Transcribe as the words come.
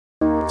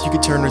you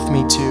could turn with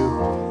me to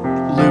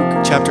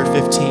Luke chapter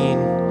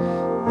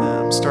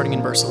 15, starting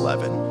in verse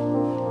 11.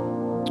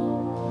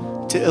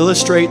 To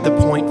illustrate the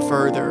point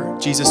further,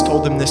 Jesus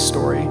told them this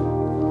story.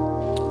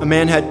 A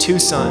man had 2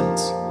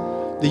 sons.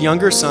 The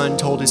younger son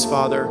told his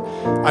father,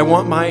 "I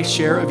want my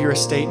share of your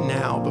estate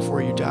now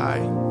before you die."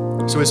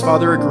 So his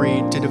father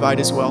agreed to divide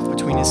his wealth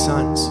between his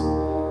sons.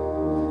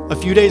 A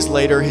few days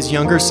later, his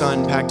younger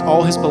son packed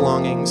all his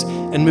belongings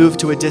and moved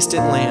to a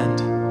distant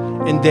land,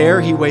 and there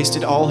he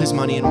wasted all his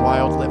money in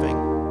wild living.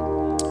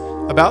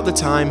 About the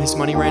time his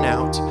money ran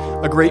out,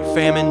 a great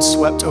famine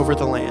swept over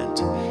the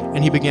land,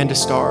 and he began to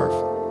starve.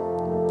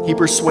 He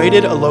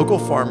persuaded a local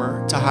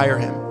farmer to hire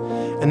him,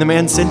 and the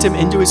man sent him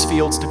into his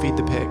fields to feed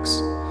the pigs.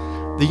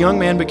 The young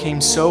man became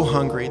so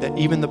hungry that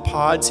even the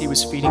pods he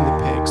was feeding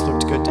the pigs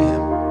looked good to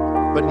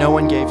him, but no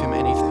one gave him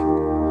anything.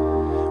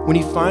 When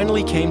he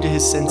finally came to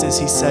his senses,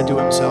 he said to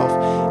himself,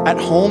 "At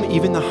home,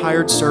 even the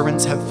hired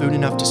servants have food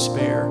enough to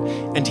spare,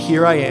 and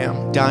here I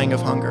am, dying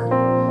of hunger.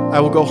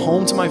 I will go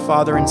home to my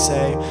father and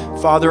say,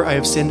 'Father, I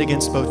have sinned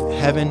against both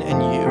heaven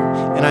and you,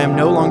 and I am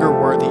no longer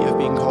worthy of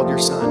being called your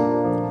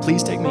son.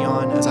 Please take me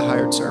on as a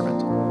hired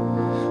servant.'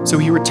 So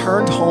he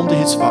returned home to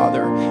his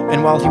father,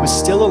 and while he was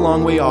still a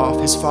long way off,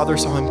 his father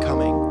saw him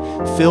coming.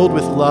 Filled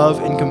with love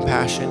and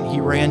compassion, he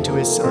ran to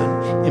his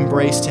son,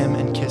 embraced him,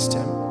 and kissed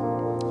him.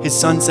 His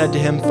son said to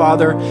him,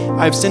 'Father,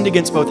 I have sinned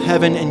against both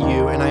heaven and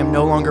you, and I am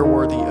no longer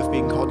worthy of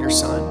being called your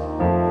son.'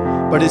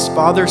 But his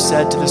father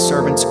said to the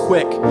servants,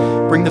 'Quick,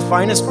 bring the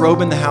finest robe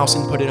in the house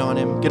and put it on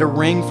him. Get a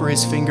ring for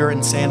his finger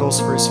and sandals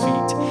for his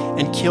feet,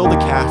 and kill the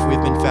calf we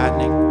have been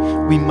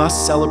fattening. We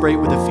must celebrate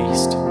with a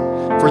feast.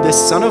 For this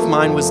son of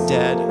mine was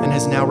dead and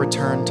has now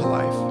returned to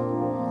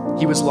life.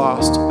 He was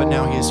lost, but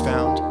now he is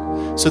found.'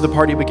 So the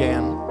party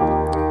began.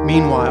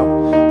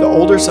 Meanwhile, the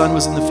older son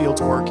was in the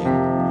fields working.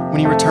 When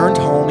he returned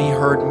home, he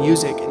heard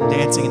music and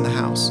dancing in the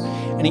house,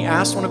 and he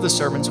asked one of the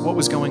servants what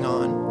was going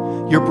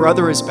on. 'Your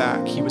brother is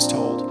back,' he was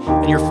told,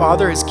 'and your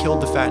father has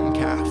killed the fattened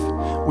calf.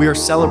 We are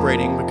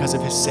celebrating because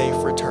of his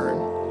safe return.'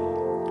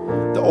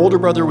 The older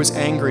brother was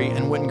angry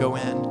and wouldn't go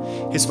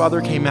in. His father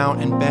came out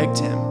and begged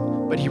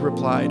him, but he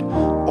replied,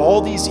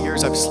 'All these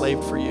years I've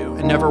slaved for you,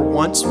 and never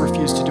once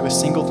refused to do a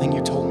single thing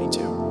you told me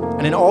to.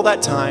 And in all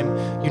that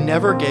time, you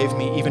never gave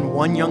me even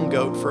one young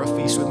goat for a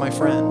feast with my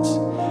friends.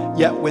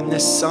 Yet when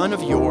this son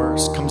of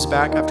yours comes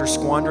back after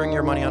squandering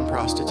your money on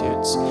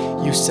prostitutes,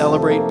 you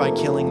celebrate by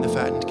killing the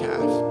fattened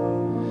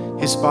calf.'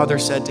 His father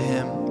said to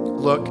him,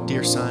 'Look,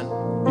 dear son,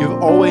 you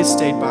have always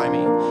stayed by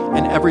me,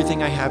 and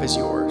everything I have is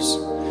yours.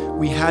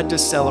 We had to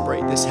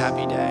celebrate this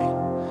happy day,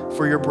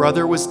 for your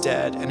brother was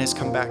dead and has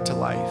come back to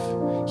life.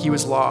 He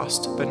was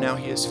lost, but now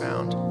he is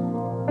found.'"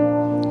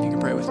 If you can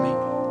pray with me.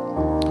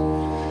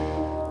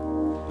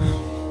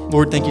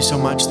 Lord, thank you so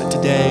much that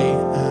today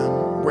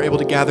we're able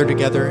to gather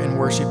together and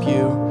worship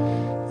you,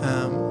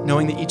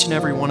 knowing that each and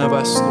every one of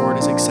us, Lord,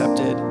 is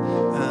accepted,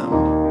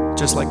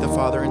 just like the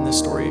Father in this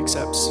story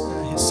accepts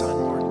his Son,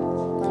 Lord.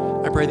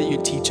 I pray that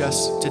you'd teach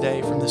us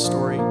today from this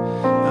story,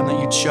 that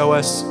you'd show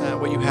us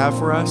what you have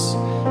for us,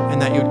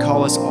 and that you'd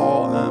call us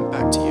all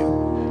back to you.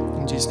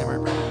 In Jesus' name I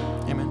pray.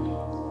 Amen.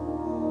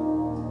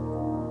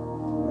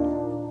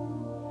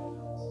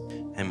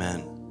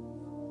 Amen.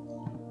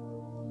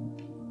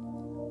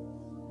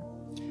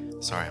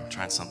 Sorry, I'm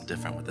trying something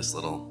different with this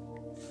little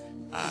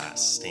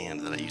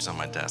stand that I use on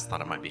my desk.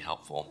 Thought it might be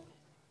helpful.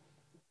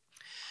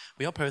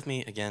 Will you all pray with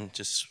me again?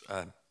 Just,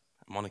 I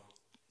want to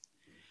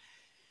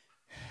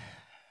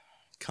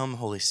come,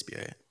 Holy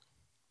Spirit.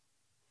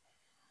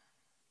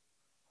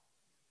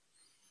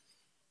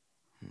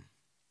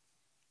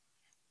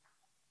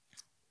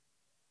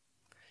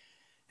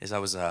 As I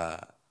was,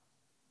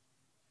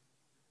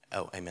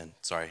 amen.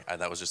 Sorry,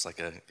 that was just like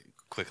a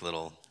quick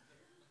little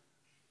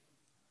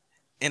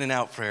in and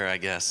out prayer, I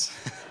guess.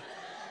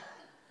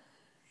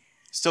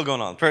 Still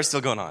going on. Prayer's still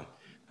going on.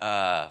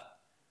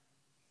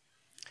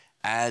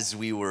 As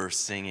we were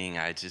singing,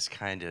 I just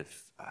kind of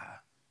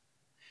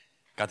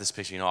got this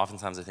picture. You know,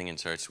 oftentimes I think in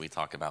church we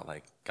talk about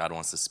like God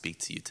wants to speak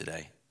to you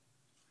today.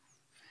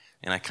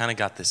 And I kind of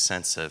got this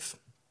sense of,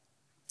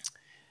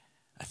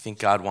 I think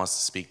God wants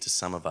to speak to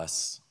some of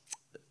us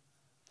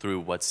through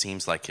what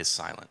seems like his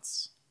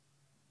silence.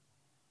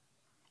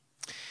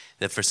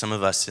 That for some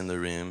of us in the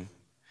room,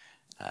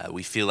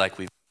 we feel like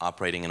we've been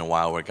operating in a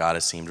while where God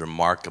has seemed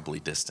remarkably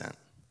distant,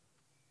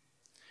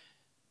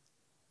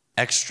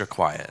 extra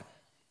quiet.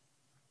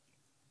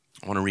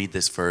 I want to read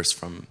this verse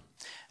from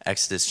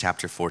Exodus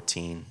chapter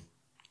 14.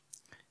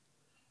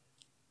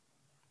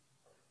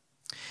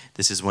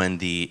 This is when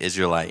the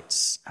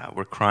Israelites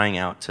were crying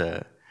out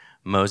to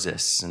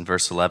Moses in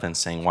verse 11,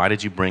 saying, "Why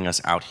did you bring us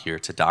out here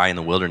to die in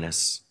the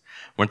wilderness?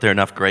 Weren't there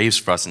enough graves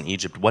for us in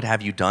Egypt? What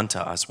have you done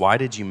to us? Why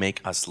did you make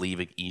us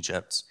leave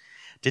Egypt?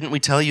 Didn't we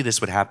tell you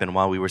this would happen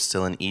while we were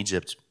still in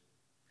Egypt?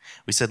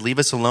 We said, 'Leave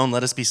us alone,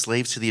 let us be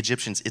slaves to the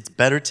Egyptians. It's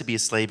better to be a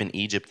slave in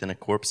Egypt than a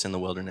corpse in the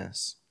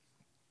wilderness.'"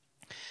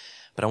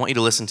 But I want you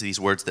to listen to these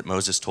words that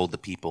Moses told the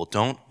people.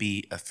 "Don't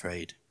be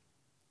afraid.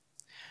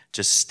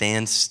 Just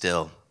stand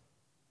still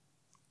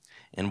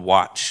and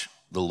watch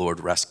the Lord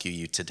rescue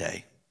you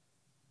today.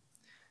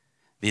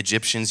 The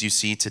Egyptians you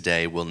see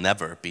today will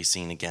never be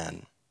seen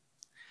again.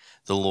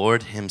 The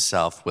Lord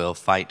himself will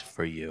fight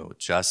for you.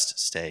 Just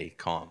stay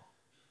calm.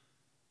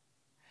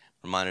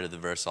 Reminded of the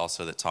verse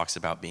also that talks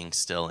about being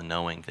still and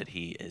knowing that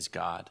he is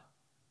God.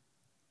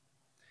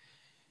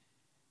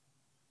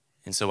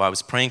 And so I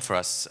was praying for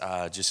us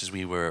just as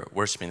we were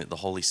worshiping, that the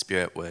Holy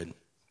Spirit would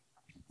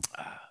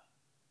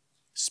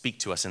speak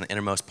to us in the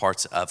innermost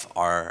parts of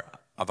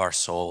our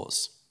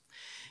souls.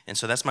 And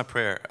so that's my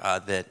prayer,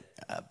 that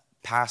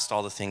past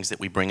all the things that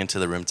we bring into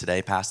the room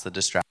today, past the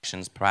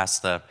distractions,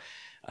 past the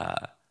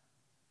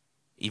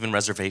even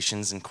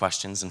reservations and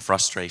questions and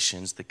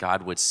frustrations, that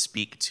God would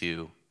speak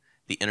to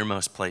the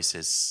innermost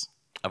places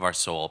of our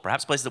soul,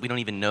 perhaps places that we don't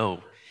even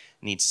know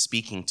need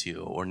speaking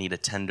to or need a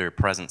tender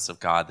presence of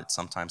God that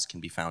sometimes can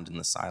be found in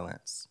the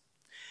silence.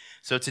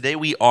 So today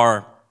we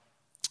are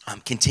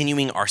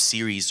continuing our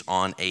series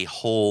on a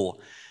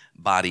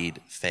whole-bodied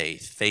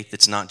faith. Faith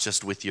that's not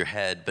just with your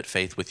head, but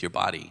faith with your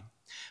body.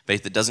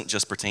 Faith that doesn't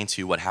just pertain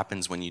to what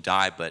happens when you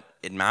die, but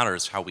it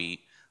matters how we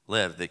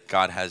live, that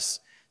God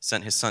has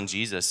sent his son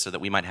Jesus so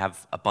that we might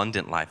have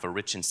abundant life, a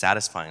rich and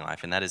satisfying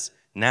life, and that is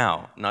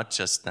now, not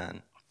just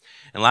then.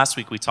 And last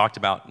week we talked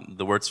about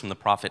the words from the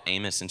prophet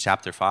Amos in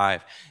chapter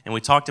 5, and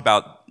we talked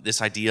about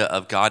this idea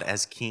of God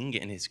as king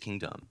in his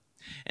kingdom,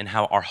 and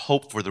how our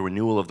hope for the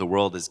renewal of the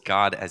world is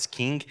God as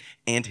king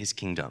and his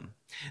kingdom,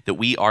 that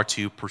we are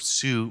to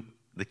pursue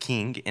the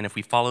king, and if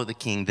we follow the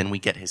king, then we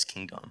get his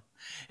kingdom.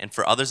 And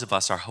for others of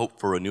us, our hope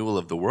for renewal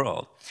of the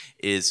world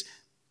is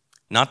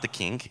not the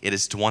king, it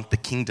is to want the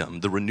kingdom,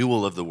 the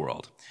renewal of the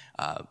world,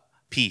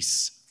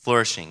 peace,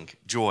 flourishing,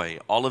 joy,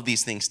 all of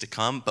these things to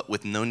come, but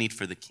with no need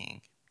for the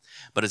king.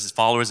 But as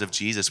followers of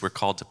Jesus, we're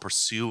called to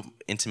pursue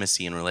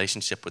intimacy and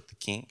relationship with the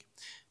king,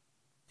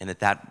 and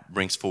that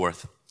brings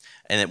forth,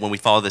 and that when we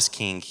follow this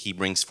king, he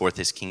brings forth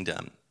his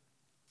kingdom.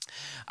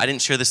 I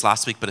didn't share this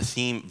last week, but a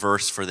theme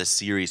verse for this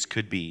series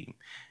could be,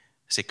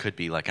 I say could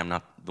be like I'm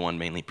not the one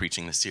mainly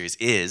preaching this series,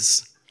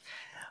 is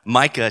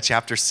Micah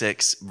chapter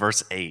 6,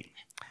 verse 8.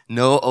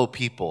 Know, O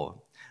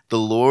people, the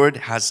Lord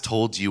has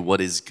told you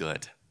what is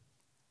good,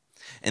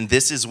 and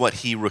this is what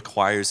he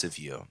requires of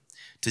you,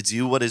 to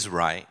do what is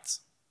right.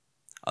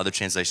 Other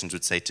translations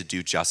would say to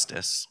do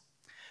justice,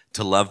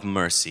 to love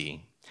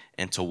mercy,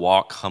 and to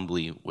walk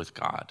humbly with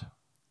God.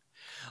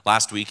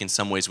 Last week, in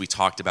some ways, we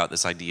talked about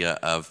this idea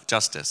of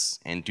justice,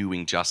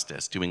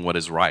 doing what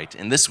is right.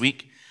 And this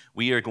week,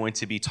 we are going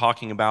to be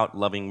talking about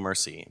loving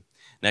mercy.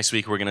 Next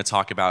week, we're going to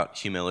talk about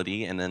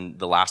humility. And then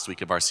the last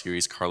week of our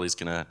series, Carly's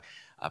going to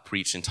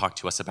preach and talk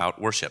to us about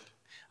worship,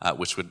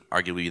 which would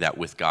arguably be that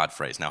with God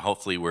phrase. Now,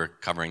 hopefully, we're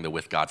covering the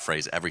with God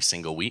phrase every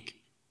single week.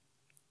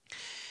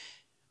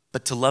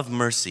 But to love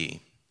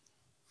mercy,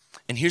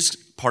 and here's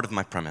part of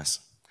my premise.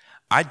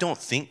 I don't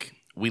think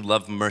we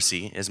love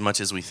mercy as much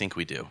as we think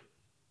we do.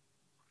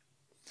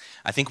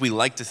 I think we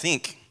like to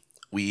think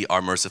we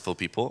are merciful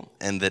people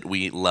and that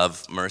we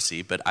love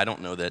mercy, but I don't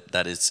know that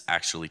that is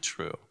actually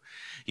true.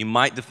 You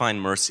might define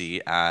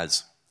mercy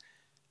as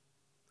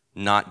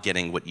not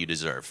getting what you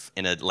deserve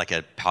in a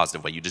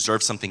positive way. You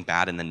deserve something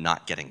bad and then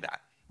not getting that.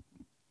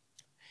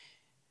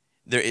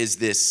 There is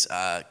this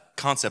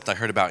concept I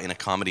heard about in a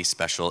comedy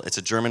special. It's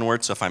a German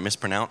word, so if I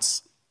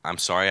mispronounce, I'm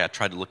sorry. I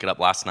tried to look it up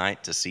last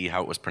night to see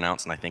how it was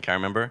pronounced, and I think I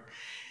remember.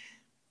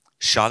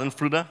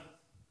 Schadenfreude?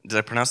 Did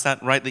I pronounce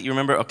that right that you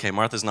remember? Okay,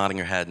 Martha's nodding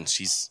her head, and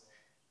she's,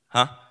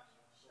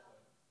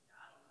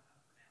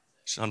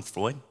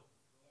 Schadenfreude?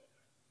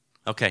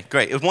 Okay,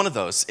 great. It was one of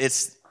those.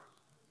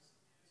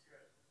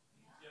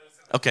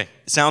 Okay,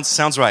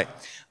 sounds right.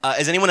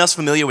 Is anyone else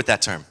familiar with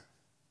that term?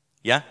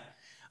 Yeah?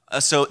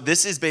 So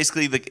this is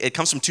basically, it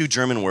comes from two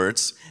German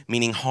words,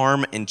 meaning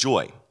harm and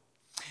joy.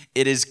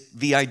 It is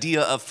the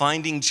idea of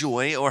finding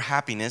joy or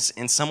happiness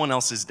in someone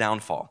else's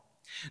downfall.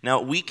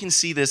 Now, we can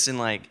see this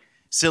in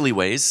silly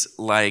ways,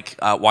 like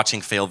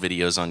watching fail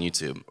videos on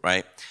YouTube,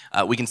 right?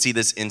 We can see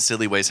this in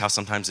silly ways, how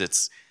sometimes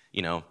it's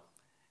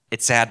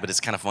sad, but it's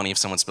kind of funny if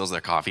someone spills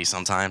their coffee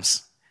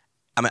sometimes.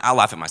 I mean, I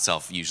laugh at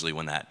myself usually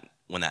when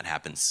that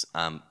happens,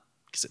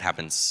 because it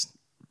happens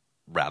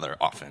rather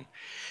often.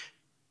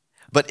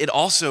 But it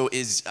also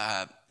is,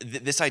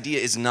 this idea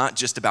is not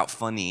just about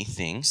funny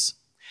things.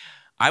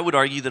 I would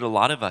argue that a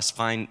lot of us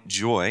find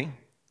joy,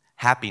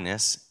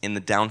 happiness in the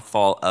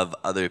downfall of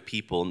other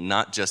people,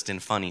 not just in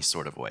funny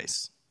sort of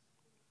ways.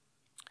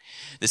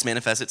 This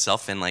manifests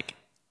itself in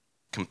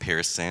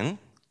comparison,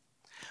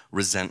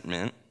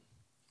 resentment,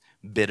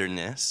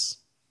 bitterness,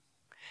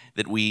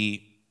 that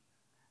we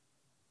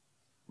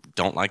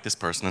don't like this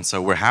person, and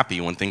so we're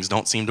happy when things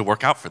don't seem to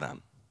work out for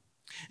them.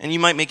 And you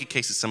might make a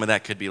case that some of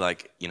that could be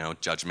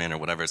judgment or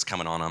whatever is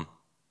coming on them.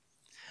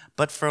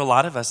 But for a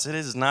lot of us, it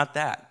is not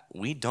that.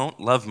 We don't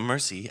love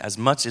mercy as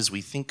much as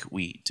we think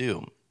we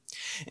do.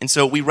 And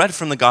so we read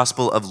from the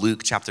Gospel of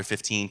Luke chapter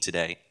 15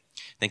 today.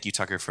 Thank you,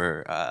 Tucker,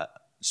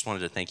 just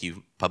wanted to thank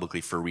you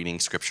publicly for reading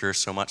Scripture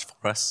so much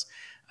for us.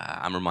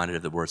 I'm reminded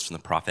of the words from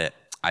the prophet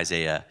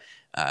Isaiah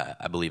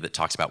I believe it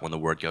talks about when the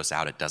word goes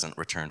out, it doesn't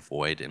return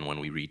void. And when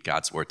we read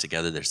God's word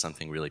together, there's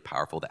something really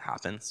powerful that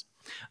happens.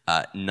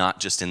 Not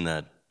just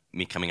in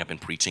me coming up and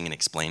preaching and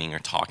explaining or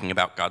talking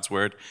about God's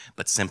word,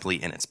 but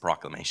simply in its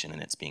proclamation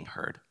and its being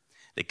heard.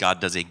 That God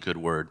does a good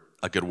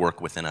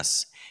work within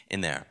us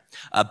in there.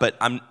 But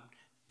I'm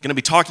going to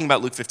be talking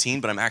about Luke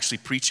 15, but I'm actually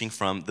preaching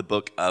from the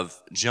book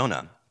of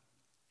Jonah.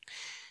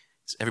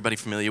 Is everybody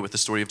familiar with the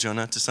story of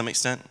Jonah to some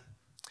extent?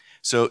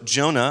 So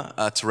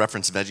Jonah, to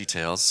reference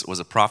VeggieTales, was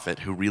a prophet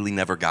who really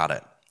never got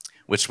it,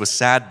 which was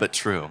sad but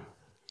true.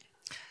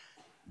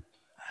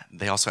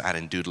 They also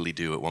added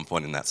doodly-doo at one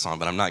point in that song,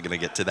 but I'm not going to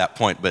get to that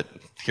point, but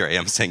here I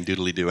am saying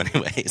doodly-doo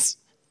anyways.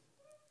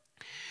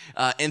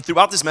 And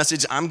throughout this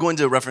message, I'm going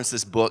to reference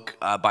this book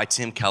by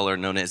Tim Keller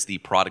known as The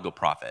Prodigal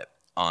Prophet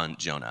on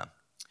Jonah.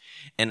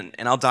 And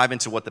I'll dive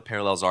into what the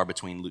parallels are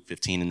between Luke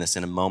 15 and this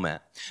in a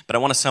moment. But I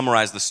want to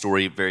summarize the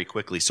story very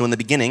quickly. So in the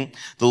beginning,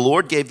 the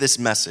Lord gave this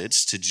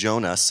message to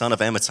Jonah, son of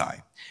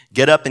Amittai.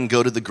 Get up and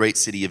go to the great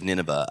city of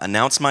Nineveh.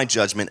 Announce my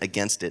judgment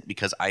against it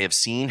because I have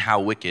seen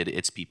how wicked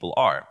its people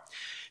are.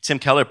 Tim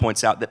Keller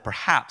points out that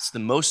perhaps the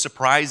most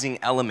surprising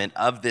element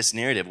of this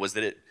narrative was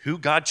that who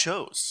God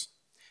chose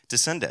to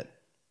send it.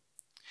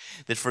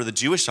 That for the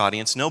Jewish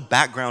audience, no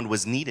background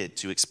was needed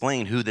to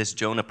explain who this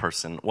Jonah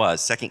person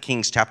was. 2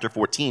 Kings chapter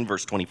 14,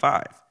 verse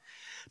 25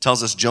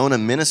 tells us Jonah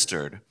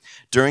ministered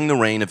during the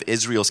reign of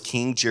Israel's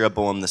king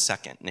Jeroboam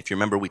II. And if you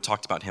remember, we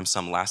talked about him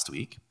some last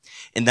week.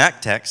 In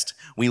that text,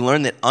 we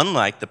learn that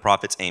unlike the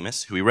prophets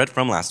Amos, who we read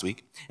from last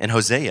week, and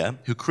Hosea,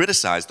 who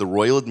criticized the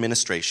royal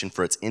administration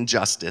for its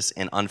injustice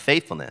and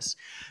unfaithfulness,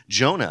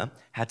 Jonah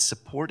had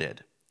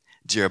supported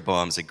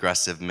Jeroboam's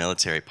aggressive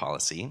military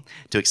policy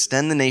to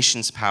extend the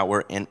nation's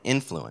power and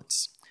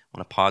influence. I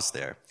want to pause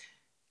there.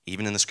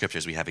 Even in the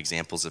scriptures, we have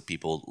examples of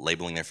people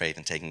labeling their faith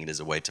and taking it as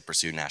a way to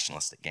pursue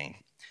nationalistic gain.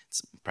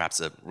 It's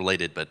perhaps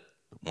related, but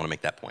I want to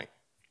make that point.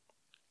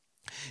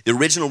 The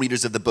original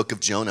readers of the book of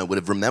Jonah would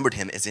have remembered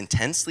him as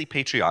intensely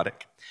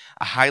patriotic,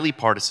 a highly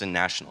partisan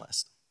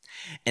nationalist.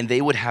 And they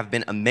would have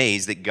been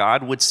amazed that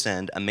God would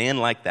send a man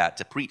like that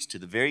to preach to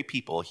the very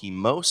people he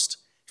most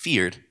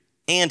feared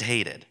and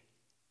hated.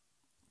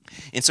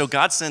 And so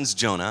God sends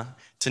Jonah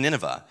to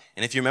Nineveh.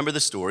 And if you remember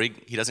the story,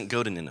 he doesn't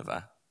go to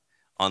Nineveh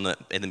in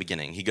the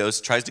beginning. He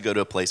tries to go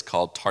to a place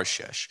called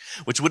Tarshish,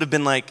 which would have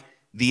been like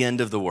the end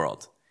of the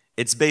world.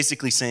 It's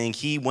basically saying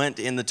he went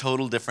in the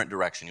total different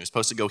direction. He was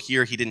supposed to go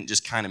here. He didn't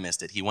just kind of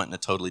missed it. He went in a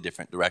totally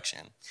different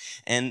direction.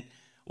 And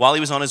while he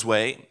was on his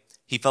way,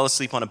 he fell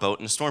asleep on a boat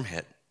and a storm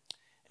hit.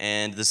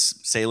 And the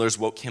sailors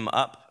woke him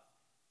up.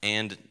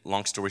 And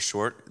long story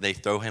short, they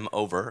throw him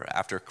over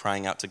after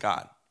crying out to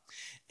God.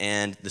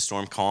 And the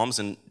storm calms,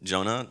 and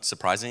Jonah,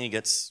 surprisingly,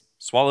 gets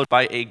swallowed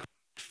by a great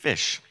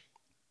fish.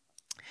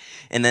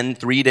 And then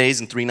 3 days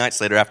and 3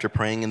 nights later, after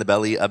praying in the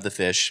belly of the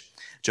fish,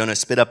 Jonah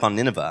spit up on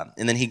Nineveh.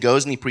 And then he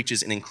goes and he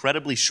preaches an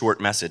incredibly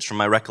short message. From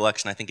my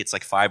recollection, I think it's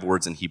like 5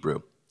 words in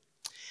Hebrew.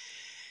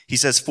 He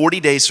says, 40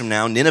 days from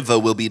now, Nineveh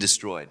will be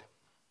destroyed.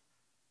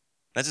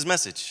 That's his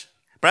message.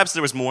 Perhaps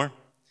there was more.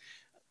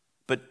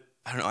 But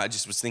I don't know, I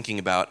just was thinking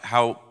about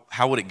how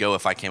would it go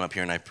if I came up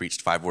here and I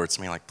preached 5 words?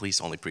 Somebody like,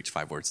 please only preach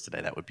 5 words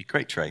today. That would be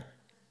great, Trey.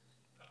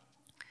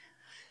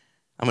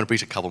 I'm going to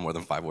preach a couple more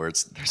than 5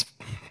 words. There's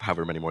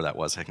however many more that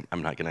was.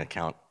 I'm not going to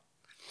count.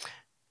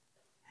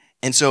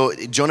 And so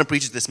Jonah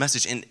preaches this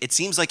message, and it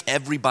seems like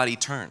everybody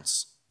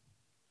turns.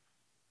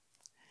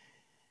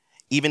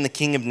 Even the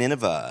king of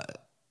Nineveh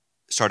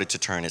started to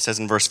turn. It says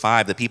in verse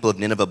 5, the people of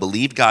Nineveh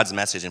believed God's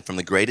message, and from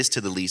the greatest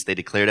to the least, they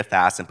declared a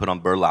fast and put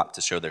on burlap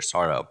to show their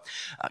sorrow.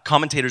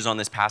 Commentators on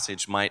this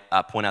passage might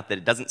point out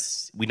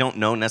that we don't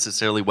know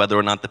necessarily whether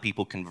or not the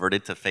people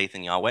converted to faith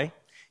in Yahweh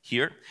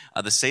here.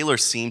 The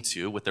sailors seem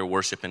to, with their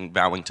worship and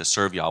vowing to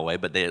serve Yahweh,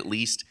 but they at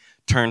least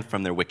turned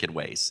from their wicked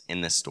ways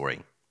in this story.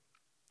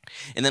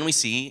 And then we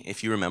see,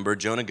 if you remember,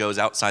 Jonah goes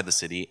outside the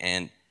city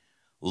and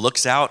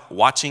looks out,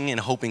 watching and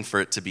hoping for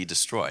it to be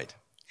destroyed.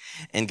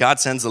 And God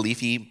sends a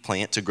leafy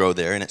plant to grow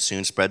there, and it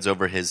soon spreads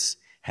over his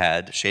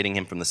head, shading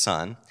him from the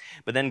sun.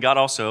 But then God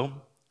also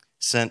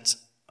sent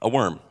a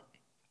worm,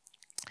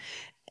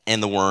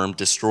 and the worm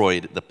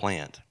destroyed the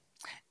plant.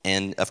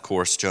 And, of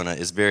course, Jonah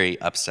is very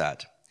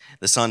upset.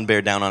 The sun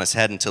bared down on his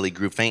head until he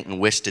grew faint and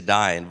wished to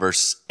die. In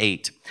verse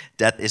 8,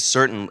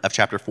 of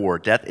chapter 4,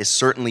 death is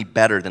certainly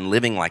better than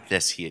living like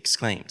this, he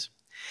exclaimed.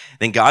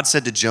 Then God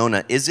said to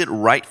Jonah, is it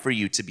right for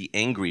you to be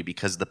angry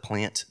because the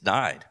plant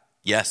died?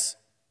 Yes.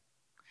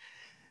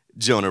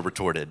 Jonah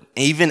retorted,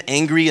 even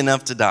angry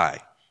enough to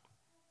die.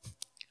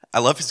 I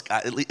love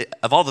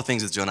of all the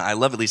things with Jonah, I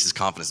love at least his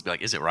confidence to be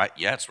like, is it right?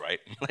 Yeah, it's right.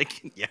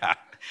 Like, yeah.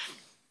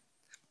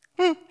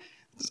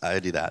 I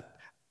do that.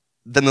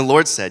 Then the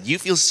Lord said, you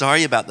feel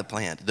sorry about the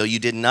plant, though you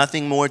did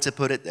nothing more to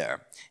put it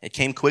there. It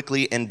came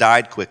quickly and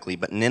died quickly,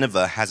 but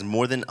Nineveh has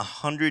more than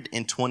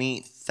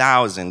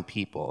 120,000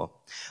 people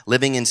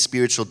living in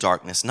spiritual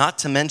darkness, not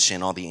to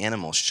mention all the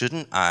animals.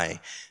 Shouldn't I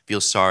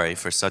feel sorry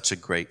for such a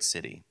great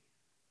city?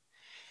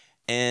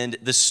 And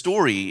the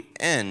story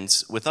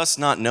ends with us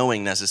not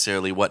knowing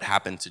necessarily what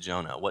happened to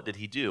Jonah. What did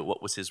he do?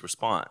 What was his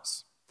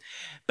response?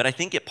 But I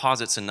think it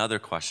posits another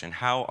question.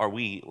 How are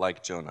we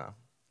like Jonah?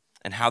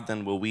 And how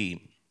then will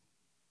we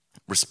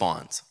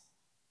respond?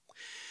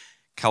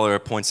 Keller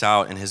points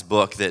out in his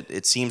book that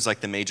it seems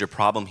like the major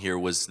problem here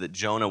was that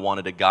Jonah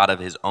wanted a God of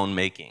his own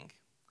making.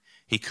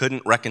 He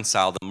couldn't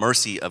reconcile the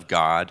mercy of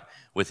God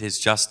with his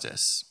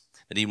justice,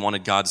 that he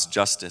wanted God's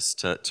justice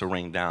to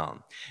rain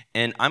down.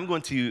 And I'm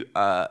going to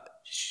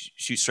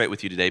shoot straight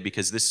with you today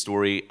because this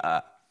story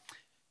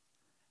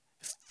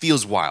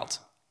feels wild,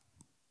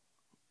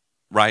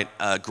 right?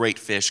 A great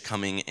fish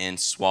coming and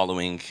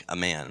swallowing a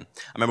man.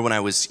 I remember when I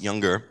was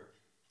younger,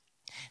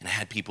 and I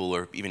had people,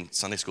 or even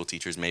Sunday school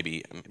teachers,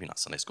 maybe not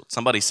Sunday school,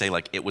 somebody say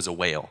like it was a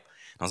whale.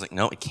 And I was like,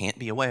 no, it can't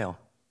be a whale.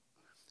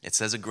 It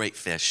says a great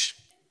fish.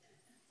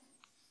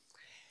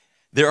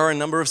 There are a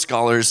number of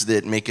scholars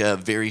that make a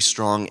very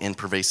strong and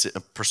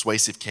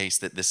persuasive case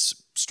that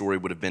this story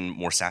would have been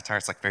more satire.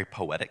 It's like very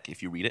poetic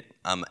if you read it.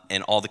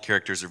 And all the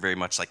characters are very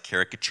much like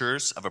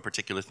caricatures of a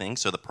particular thing.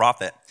 So the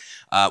prophet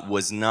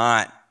was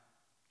not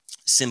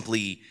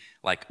simply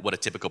like what a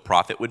typical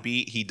prophet would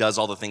be. He does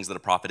all the things that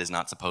a prophet is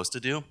not supposed to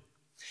do.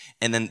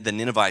 And then the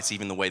Ninevites,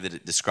 even the way that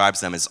it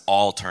describes them, is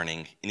all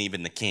turning, and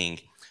even the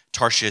king,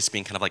 Tarshish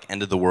being kind of like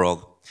end of the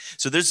world.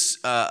 So there's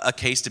a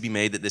case to be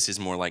made that this is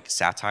more like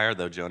satire,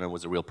 though Jonah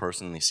was a real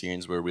person and the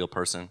Assyrians were a real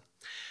person.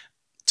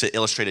 To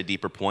illustrate a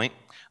deeper point,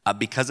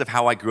 because of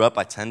how I grew up,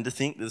 I tend to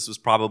think this was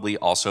probably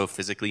also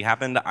physically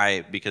happened.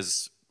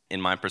 Because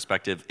in my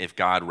perspective, if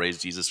God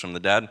raised Jesus from the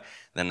dead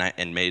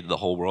and made the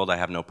whole world, I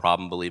have no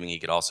problem believing he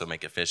could also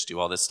make a fish do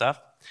all this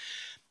stuff.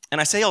 And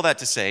I say all that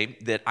to say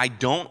that I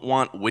don't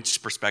want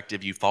which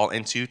perspective you fall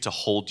into to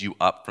hold you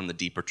up from the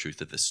deeper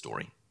truth of this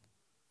story.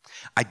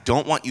 I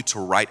don't want you to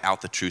write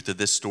out the truth of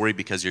this story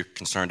because you're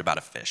concerned about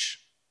a fish.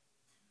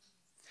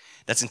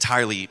 That's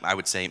entirely, I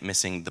would say,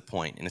 missing the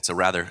point, and it's a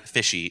rather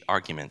fishy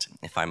argument,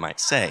 if I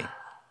might say.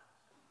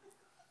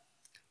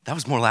 That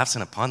was more laughs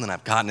and a pun than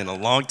I've gotten in a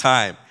long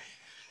time.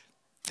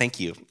 Thank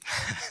you.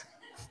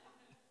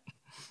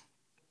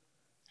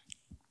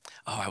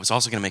 Oh, I was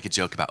also going to make a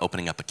joke about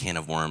opening up a can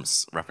of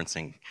worms,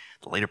 referencing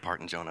the later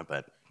part in Jonah,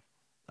 but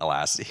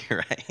alas,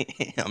 here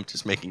I am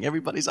just making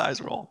everybody's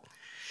eyes roll.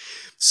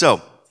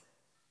 So,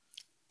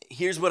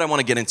 here's what I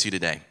want to get into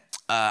today.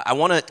 I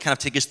want to kind of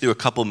take us through a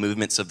couple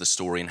movements of the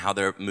story and how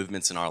there are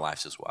movements in our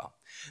lives as well.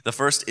 The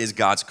first is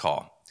God's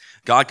call.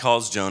 God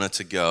calls Jonah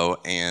to go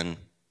and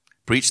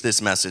preach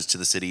this message to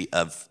the city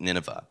of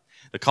Nineveh.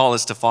 The call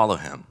is to follow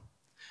him,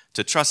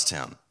 to trust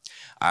him.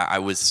 I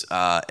was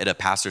at a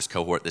pastor's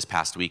cohort this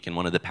past week, and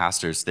one of the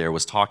pastors there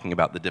was talking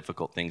about the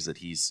difficult things that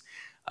he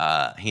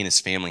and his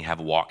family have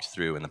walked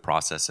through in the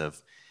process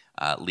of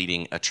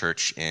leading a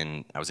church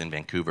I was in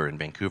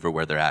Vancouver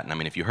where they're at. And I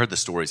mean, if you heard the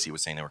stories, he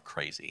was saying they were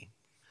crazy.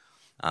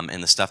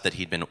 And the stuff that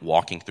he'd been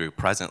walking through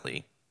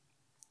presently.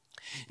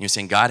 And he was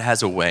saying God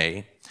has a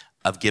way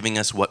of giving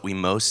us what we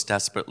most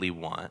desperately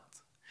want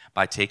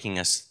by taking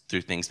us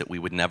through things that we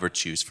would never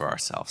choose for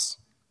ourselves.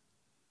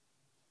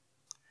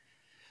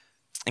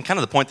 And kind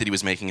of the point that he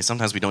was making is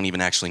sometimes we don't even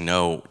actually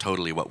know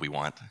totally what we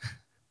want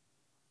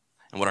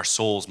and what our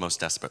souls most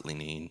desperately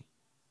need.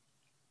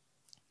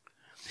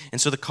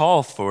 And so the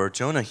call for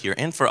Jonah here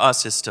and for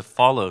us is to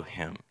follow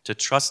him, to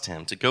trust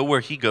him, to go where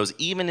he goes,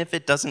 even if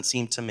it doesn't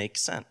seem to make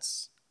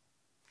sense.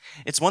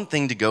 It's one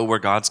thing to go where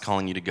God's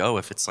calling you to go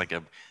if it's like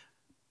a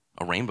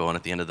rainbow, and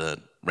at the end of the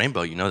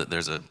rainbow, you know that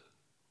there's a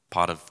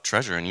pot of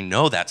treasure, and you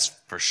know that's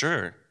for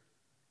sure.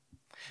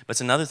 But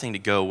it's another thing to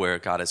go where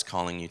God is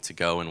calling you to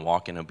go and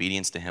walk in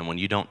obedience to him when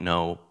you don't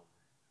know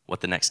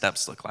what the next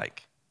steps look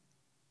like.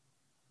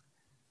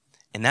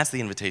 And that's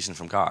the invitation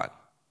from God.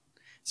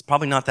 It's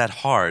probably not that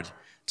hard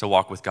to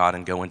walk with God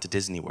and go into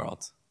Disney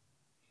World.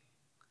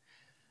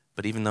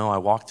 But even though I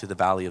walk through the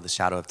valley of the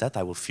shadow of death,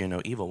 I will fear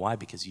no evil. Why?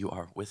 Because you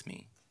are with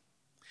me.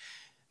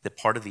 That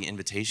part of the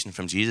invitation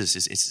from Jesus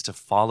is to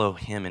follow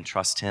him and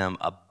trust him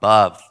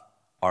above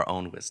our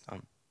own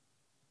wisdom.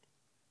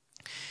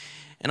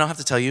 And I'll have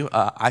to tell you,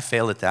 I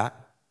fail at that.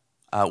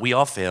 We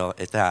all fail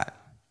at that.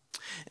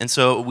 And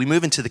so we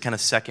move into the kind of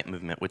second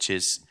movement, which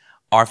is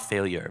our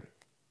failure.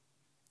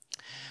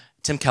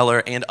 Tim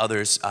Keller and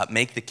others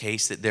make the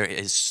case that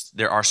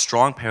there are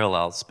strong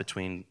parallels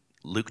between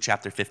Luke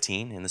chapter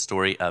 15 and the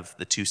story of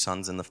the two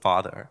sons and the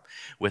father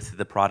with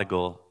the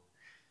prodigal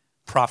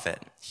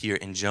prophet here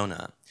in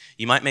Jonah.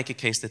 You might make a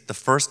case that the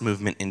first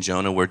movement in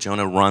Jonah, where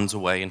Jonah runs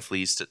away and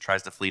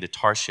tries to flee to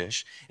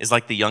Tarshish, is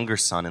like the younger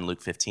son in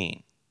Luke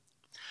 15.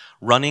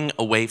 Running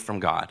away from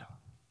God,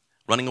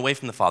 running away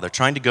from the Father,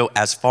 trying to go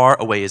as far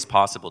away as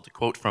possible. To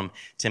quote from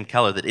Tim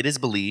Keller, that it is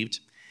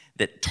believed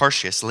that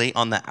Tarshish lay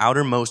on the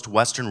outermost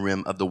western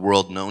rim of the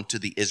world known to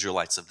the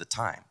Israelites of the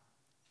time.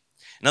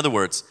 In other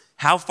words,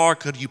 how far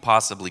could you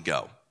possibly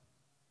go?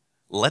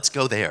 Let's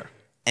go there,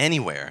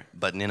 anywhere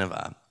but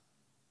Nineveh.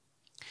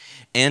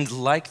 And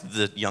like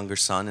the younger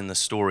son in the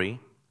story,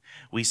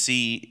 we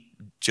see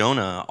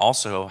Jonah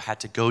also had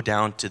to go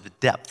down to the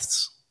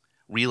depths,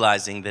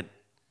 realizing that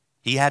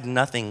he had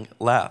nothing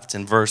left.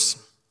 In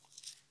verse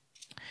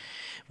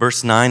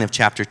Verse 9 of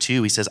chapter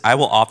 2, he says, I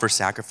will offer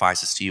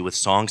sacrifices to you with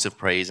songs of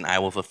praise, and I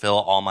will fulfill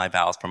all my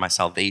vows, for my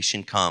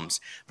salvation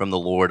comes from the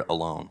Lord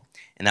alone.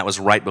 And that was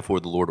right before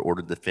the Lord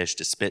ordered the fish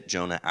to spit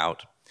Jonah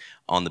out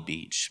on the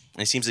beach.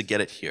 And he seems to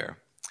get it here.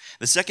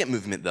 The second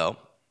movement, though,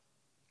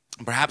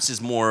 perhaps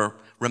is more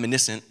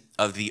reminiscent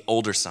of the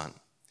older son,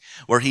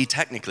 where he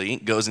technically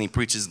goes and he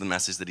preaches the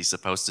message that he's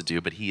supposed to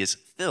do, but he is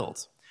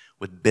filled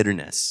with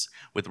bitterness,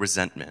 with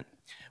resentment,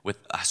 with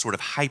a sort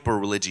of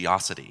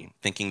hyper-religiosity,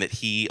 thinking that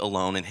he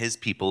alone and his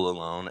people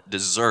alone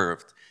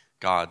deserved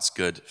God's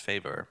good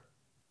favor.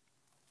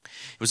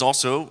 It was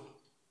also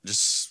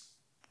just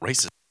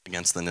racist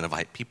against the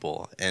Ninevite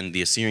people and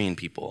the Assyrian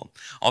people.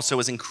 Also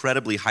was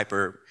incredibly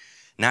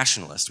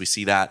hyper-nationalist. We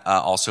see that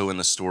also in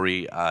the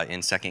story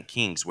in 2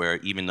 Kings, where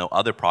even though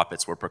other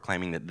prophets were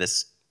proclaiming that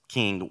this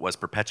king was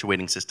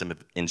perpetuating system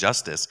of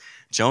injustice,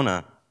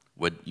 Jonah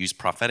would use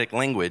prophetic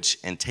language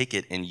and take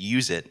it and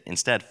use it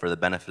instead for the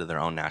benefit of their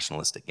own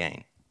nationalistic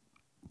gain.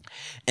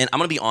 And I'm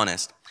going to be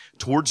honest,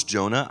 towards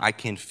Jonah, I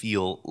can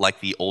feel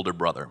like the older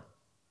brother.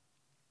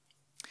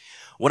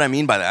 What I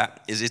mean by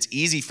that is it's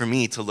easy for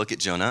me to look at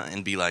Jonah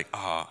and be like,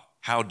 oh,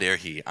 how dare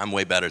he? I'm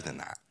way better than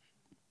that.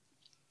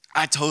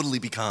 I totally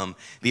become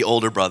the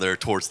older brother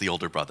towards the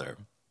older brother.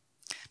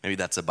 Maybe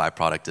that's a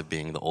byproduct of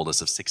being the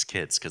oldest of 6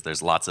 kids, because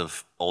there's lots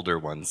of older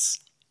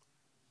ones.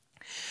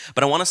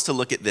 But I want us to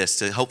look at this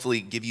to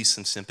hopefully give you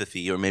some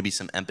sympathy or maybe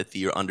some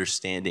empathy or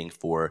understanding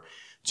for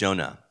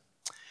Jonah.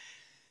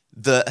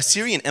 The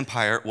Assyrian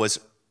Empire was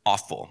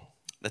awful.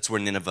 That's where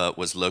Nineveh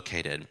was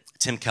located.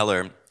 Tim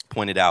Keller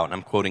pointed out, and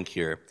I'm quoting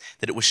here,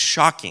 that it was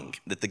shocking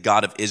that the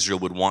God of Israel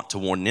would want to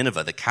warn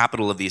Nineveh, the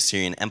capital of the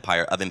Assyrian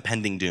Empire, of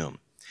impending doom.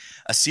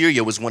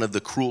 Assyria was one of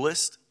the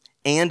cruelest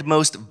and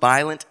most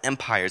violent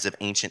empires of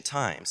ancient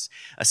times.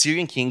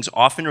 Assyrian kings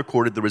often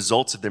recorded the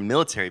results of their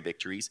military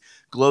victories,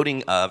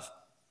 gloating of,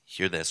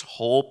 hear this,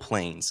 whole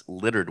plains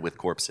littered with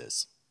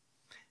corpses,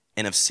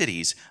 and of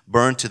cities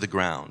burned to the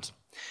ground.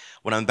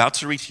 What I'm about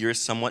to read here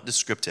is somewhat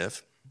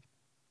descriptive.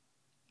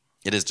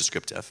 It is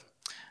descriptive,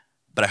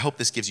 but I hope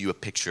this gives you a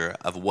picture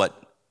of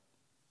what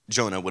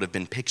Jonah would have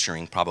been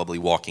picturing, probably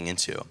walking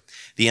into.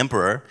 The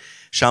emperor,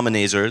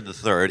 Shalmaneser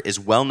III, is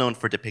well known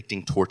for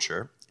depicting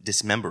torture,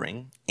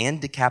 dismembering,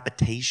 and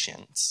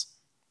decapitations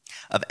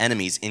of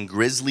enemies in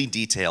grisly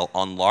detail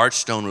on large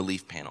stone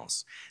relief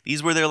panels.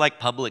 These were their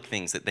public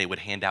things that they would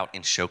hand out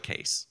and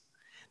showcase.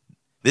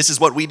 This is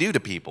what we do to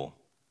people.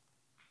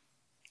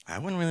 I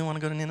wouldn't really want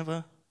to go to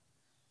Nineveh.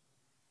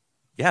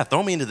 Yeah,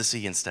 throw me into the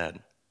sea instead.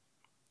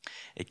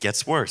 It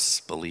gets worse,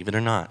 believe it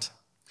or not.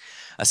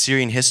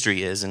 Assyrian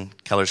history is,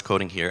 and Keller's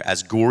quoting here,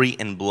 as gory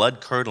and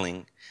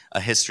blood-curdling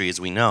a history as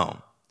we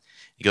know.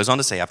 He goes on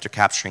to say, after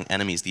capturing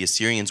enemies, the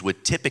Assyrians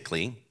would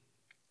typically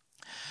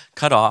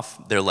cut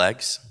off their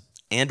legs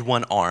and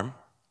one arm,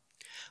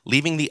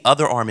 leaving the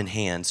other arm in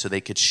hand so they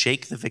could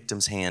shake the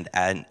victim's hand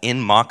in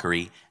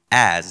mockery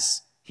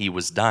as he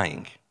was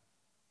dying.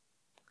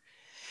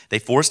 They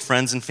forced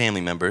friends and family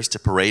members to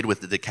parade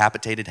with the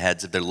decapitated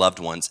heads of their loved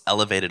ones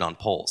elevated on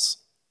poles.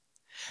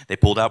 They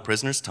pulled out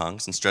prisoners'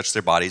 tongues and stretched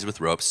their bodies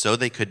with ropes so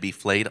they could be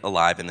flayed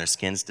alive and their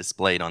skins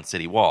displayed on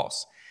city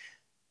walls.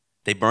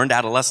 They burned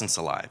adolescents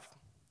alive.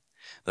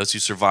 Those who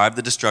survived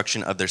the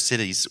destruction of their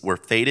cities were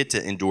fated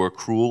to endure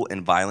cruel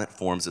and violent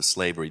forms of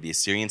slavery. The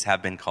Assyrians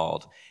have been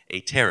called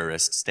a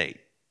terrorist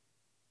state.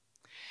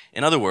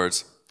 In other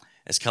words,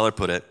 as Keller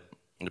put it,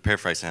 and to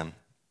paraphrase him,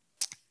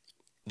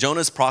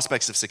 Jonah's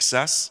prospects of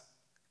success,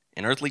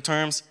 in earthly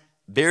terms,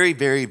 very,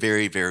 very,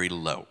 very, very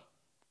low.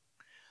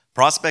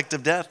 Prospect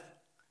of death,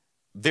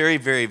 very,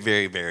 very,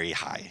 very, very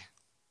high.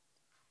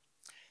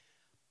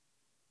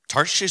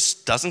 Tarshish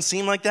doesn't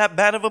seem like that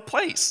bad of a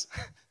place.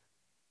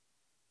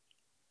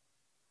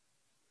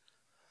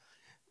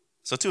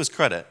 So to his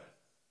credit,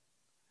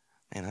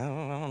 man, I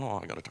don't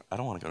want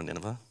to go to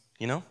Nineveh,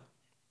 you know?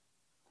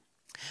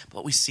 But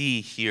what we see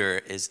here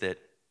is that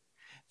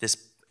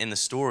in the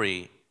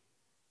story,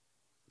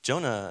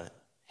 Jonah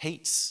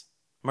hates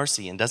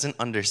mercy and doesn't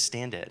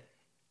understand it.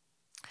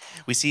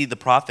 We see the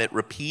prophet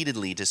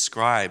repeatedly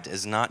described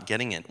as not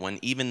getting it when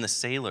even the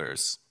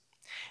sailors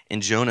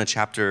in Jonah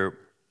chapter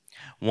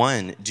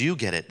 1 do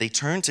get it. They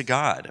turn to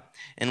God,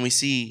 and we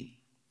see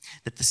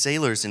that the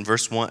sailors in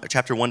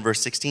chapter 1, verse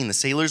 16, the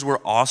sailors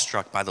were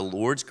awestruck by the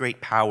Lord's great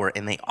power,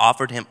 and they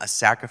offered him a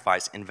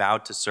sacrifice and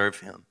vowed to serve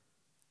him.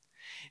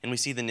 And we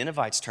see the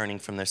Ninevites turning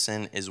from their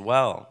sin as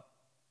well,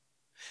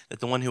 that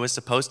the one who was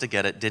supposed to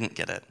get it didn't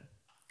get it,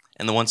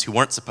 and the ones who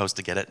weren't supposed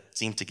to get it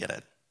seemed to get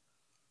it.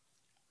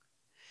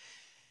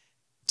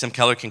 Tim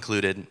Keller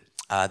concluded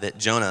that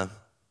Jonah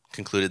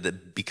concluded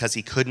that because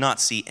he could not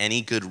see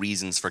any good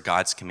reasons for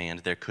God's command,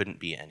 there couldn't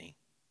be any.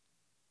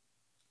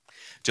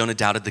 Jonah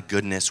doubted the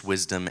goodness,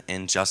 wisdom,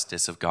 and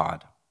justice of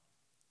God.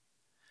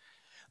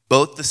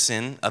 Both the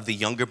sin of the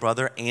younger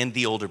brother and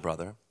the older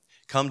brother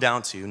come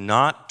down to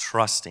not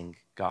trusting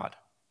God,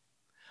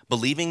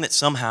 believing that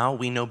somehow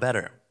we know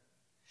better,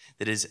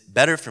 that it is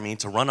better for me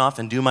to run off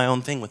and do my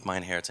own thing with my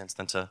inheritance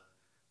than to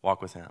walk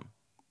with him.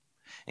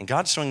 And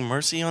God's showing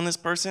mercy on this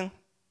person?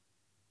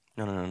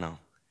 No.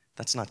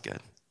 That's not good.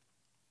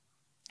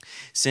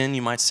 Sin,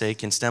 you might say,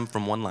 can stem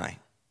from one lie.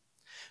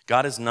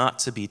 God is not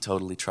to be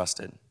totally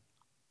trusted.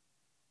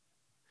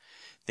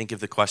 Think of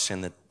the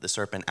question that the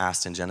serpent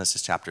asked in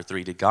Genesis chapter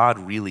 3. Did God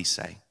really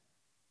say?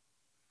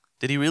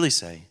 Did he really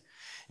say?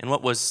 And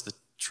what was the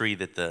tree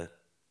that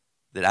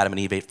Adam and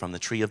Eve ate from? The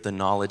tree of the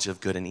knowledge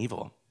of good and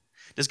evil.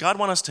 Does God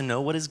want us to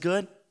know what is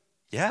good?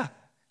 Yeah,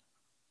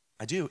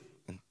 I do.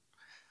 And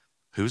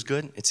who's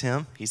good? It's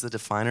him. He's the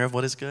definer of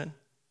what is good.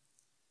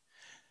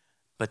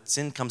 But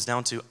sin comes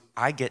down to,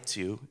 I get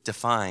to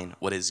define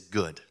what is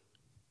good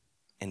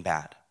and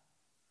bad.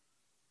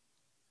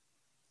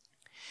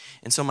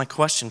 And so my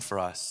question for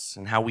us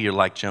and how we are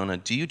like Jonah,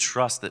 do you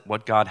trust that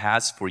what God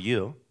has for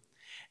you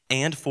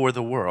and for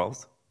the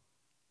world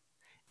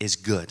is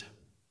good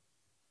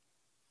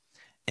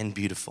and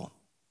beautiful?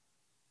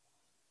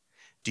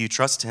 Do you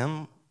trust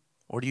him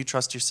or do you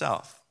trust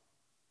yourself?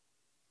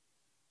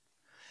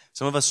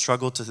 Some of us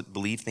struggle to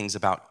believe things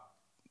about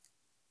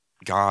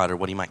God or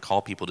what he might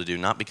call people to do,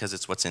 not because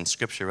it's what's in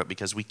Scripture, but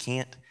because we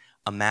can't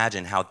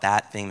imagine how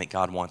that thing that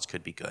God wants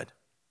could be good.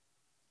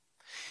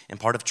 And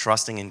part of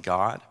trusting in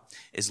God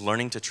is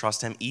learning to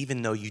trust him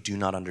even though you do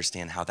not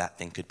understand how that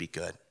thing could be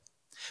good.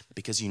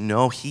 Because you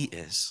know he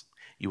is,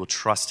 you will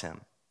trust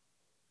him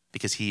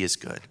because he is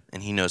good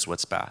and he knows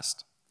what's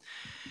best.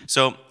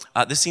 So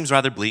this seems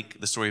rather bleak,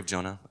 the story of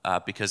Jonah,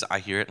 because I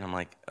hear it and I'm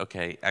like,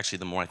 okay, actually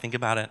the more I think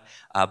about it,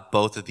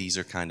 both of these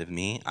are kind of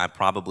me.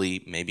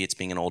 Maybe it's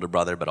being an older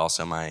brother, but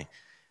also my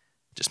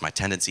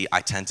tendency, I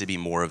tend to be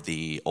more of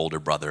the older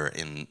brother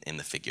in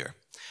the figure.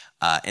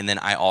 And then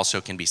I also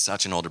can be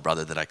such an older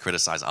brother that I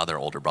criticize other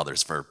older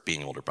brothers for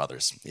being older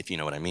brothers, if you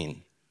know what I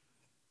mean.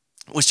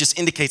 Which just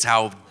indicates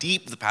how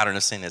deep the pattern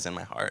of sin is in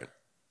my heart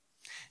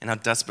and how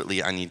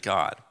desperately I need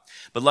God.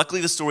 But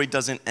luckily the story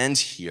doesn't end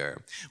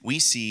here. We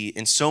see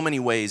in so many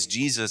ways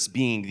Jesus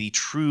being the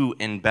true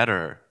and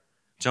better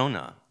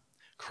Jonah,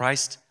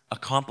 Christ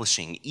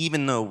accomplishing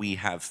even though we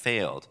have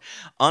failed.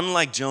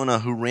 Unlike Jonah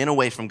who ran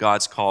away from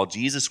God's call,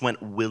 Jesus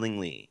went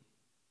willingly.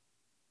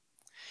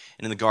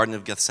 And in the Garden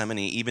of Gethsemane,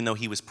 even though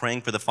he was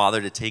praying for the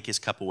Father to take his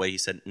cup away, he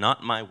said,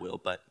 "Not my will,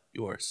 but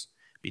yours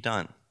be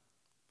done."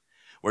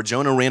 Where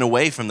Jonah ran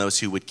away from those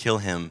who would kill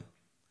him,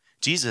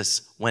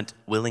 Jesus went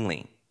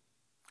willingly,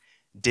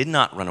 did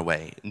not run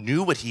away,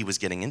 knew what he was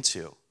getting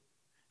into,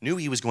 knew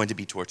he was going to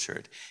be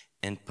tortured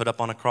and put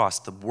up on a cross,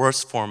 the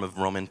worst form of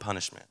Roman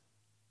punishment.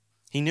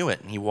 He knew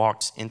it and he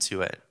walked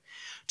into it.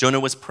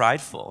 Jonah was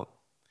prideful.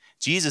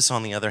 Jesus,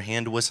 on the other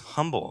hand, was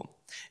humble.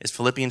 As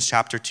Philippians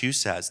chapter 2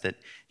 says, that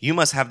you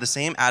must have the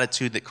same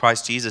attitude that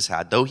Christ Jesus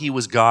had. Though he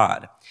was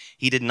God,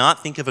 he did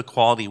not think of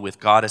equality with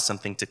God as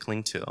something to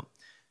cling to.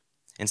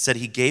 Instead,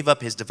 he gave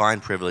up his divine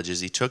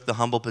privileges. He took the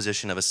humble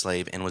position of a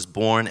slave and was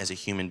born as a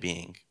human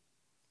being.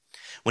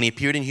 When he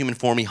appeared in human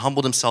form, he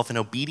humbled himself in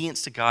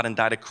obedience to God and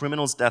died a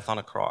criminal's death on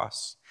a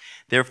cross.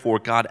 Therefore,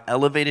 God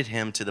elevated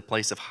him to the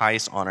place of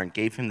highest honor and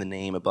gave him the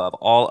name above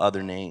all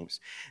other names,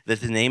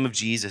 that the name of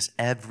Jesus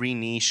every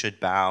knee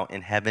should bow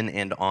in heaven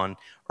and on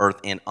earth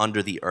and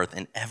under the earth,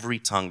 and every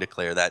tongue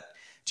declare that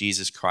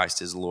Jesus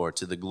Christ is Lord,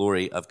 to the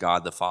glory of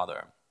God the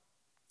Father.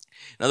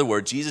 In other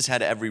words, Jesus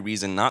had every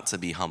reason not to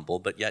be humble,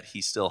 but yet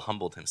he still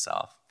humbled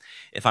himself.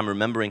 If I'm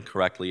remembering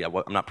correctly, I'm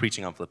not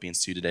preaching on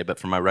Philippians 2 today, but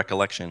from my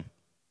recollection,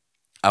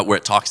 where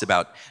it talks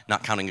about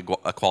not counting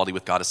equality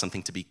with God as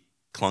something to be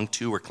clung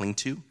to or cling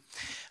to,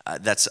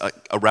 that's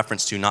a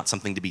reference to not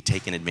something to be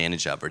taken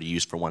advantage of or to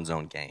use for one's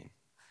own gain.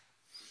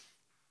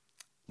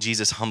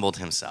 Jesus humbled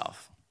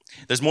himself.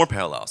 There's more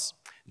parallels.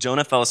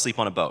 Jonah fell asleep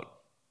on a boat,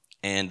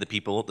 and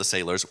the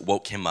sailors,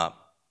 woke him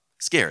up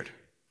scared,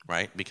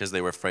 right? Because they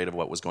were afraid of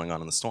what was going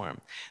on in the storm.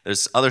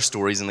 There's other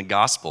stories in the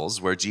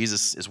Gospels where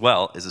Jesus as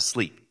well is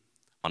asleep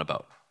on a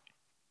boat.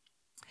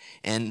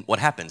 And what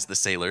happens? The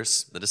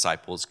sailors, the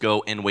disciples,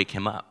 go and wake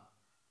him up.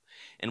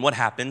 And what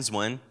happens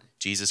when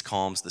Jesus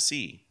calms the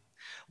sea?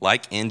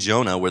 Like in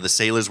Jonah, where the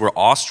sailors were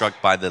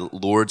awestruck by the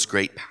Lord's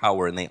great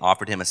power and they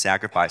offered him a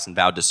sacrifice and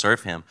vowed to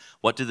serve him,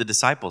 what do the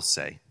disciples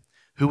say?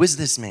 Who is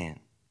this man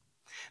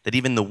that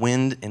even the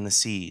wind and the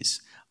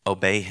seas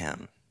obey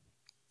him?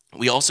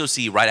 We also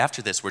see right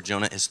after this where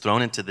Jonah is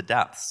thrown into the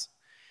depths.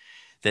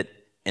 That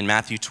in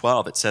Matthew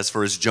 12, it says,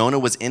 "For as Jonah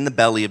was in the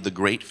belly of the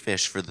great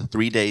fish for the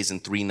 3 days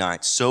and 3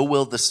 nights, so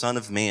will the Son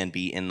of Man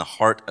be in the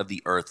heart of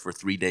the earth for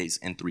 3 days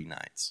and 3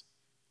 nights."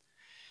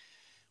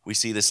 We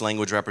see this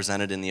language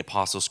represented in the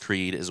Apostles'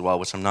 Creed as well,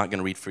 which I'm not going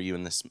to read for you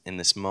in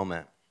this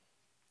moment.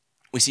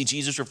 We see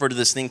Jesus refer to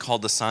this thing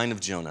called the sign of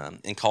Jonah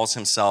and calls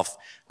himself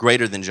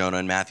greater than Jonah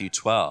in Matthew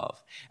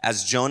 12.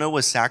 As Jonah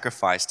was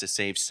sacrificed to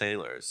save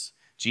sailors,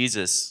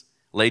 Jesus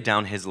laid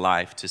down his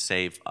life to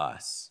save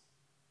us.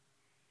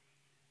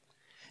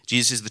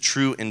 Jesus is the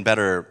true and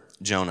better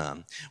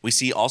Jonah. We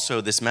see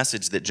also this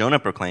message that Jonah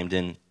proclaimed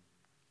in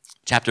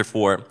chapter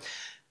 4,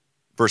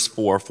 verse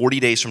 4, 40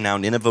 days from now,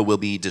 Nineveh will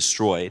be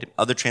destroyed.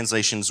 Other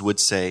translations would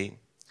say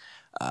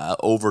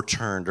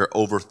overturned or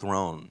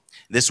overthrown.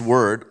 This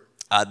word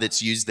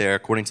that's used there,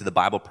 according to the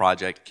Bible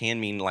Project, can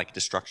mean like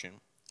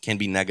destruction, can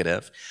be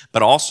negative,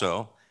 but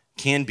also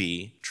can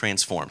be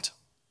transformed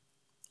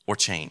or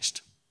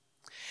changed.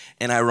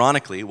 And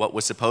ironically, what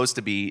was supposed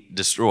to be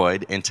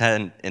destroyed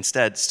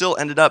instead still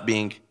ended up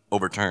being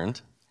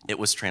overturned. It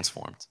was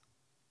transformed.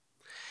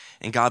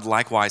 And God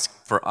likewise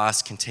for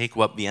us can take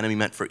what the enemy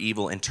meant for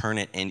evil and turn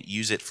it and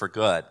use it for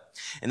good.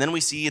 And then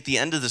we see at the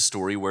end of the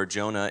story where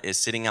Jonah is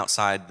sitting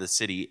outside the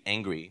city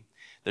angry.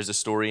 There's a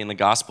story in the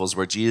Gospels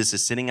where Jesus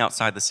is sitting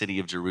outside the city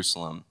of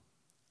Jerusalem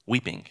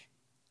weeping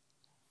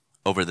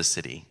over the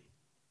city.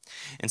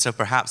 And so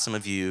perhaps some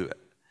of you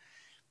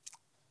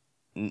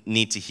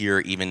need to hear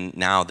even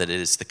now that it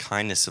is the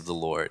kindness of the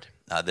Lord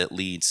that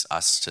leads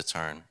us to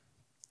turn.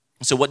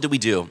 So what do we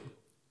do?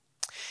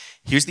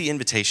 Here's the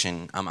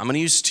invitation. I'm going to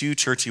use two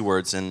churchy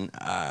words and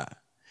then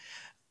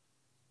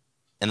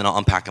I'll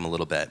unpack them a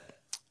little bit.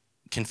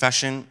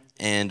 Confession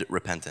and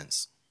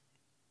repentance.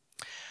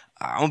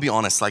 I'm going to be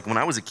honest, like when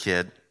I was a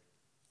kid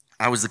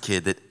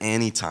that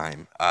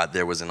anytime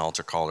there was an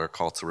altar call or a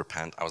call to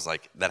repent, I was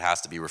like, that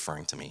has to be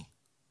referring to me.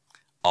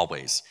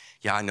 Always.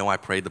 Yeah, I know I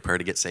prayed the prayer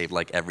to get saved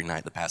like every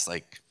night the past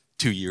like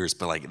 2 years,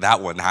 but like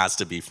that one has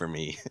to be for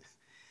me.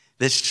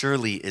 This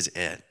surely is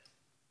it.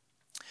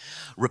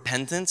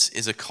 Repentance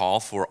is a call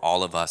for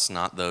all of us,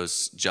 not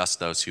just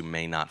those who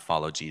may not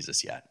follow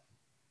Jesus yet.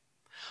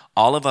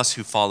 All of us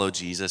who follow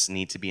Jesus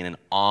need to be in an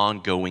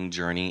ongoing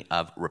journey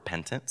of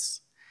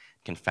repentance,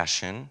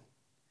 confession,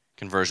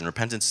 conversion.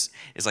 Repentance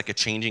is like a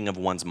changing of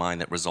one's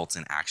mind that results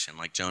in action.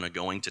 Like Jonah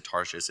going to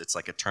Tarshish, it's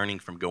like a turning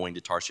from going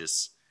to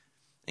Tarshish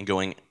and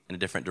going in a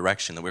different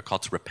direction, that we're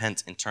called to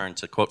repent and turn.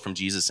 To quote from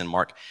Jesus in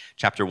Mark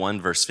chapter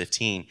 1, verse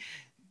 15,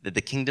 that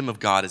the kingdom of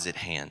God is at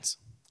hand.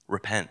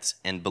 Repent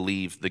and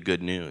believe the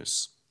good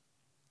news.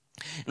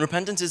 And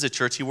repentance is a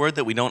churchy word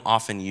that we don't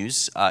often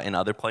use in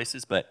other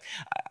places, but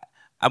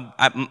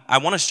I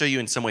want to show you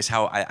in some ways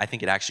how I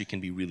think it actually can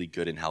be really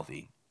good and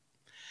healthy.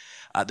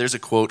 There's a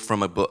quote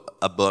from a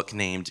book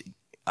named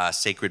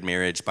Sacred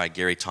Marriage by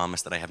Gary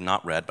Thomas that I have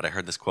not read, but I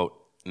heard this quote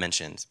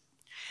mentioned.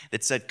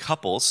 It said,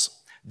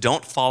 couples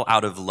don't fall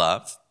out of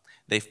love,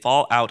 they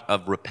fall out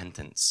of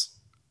repentance.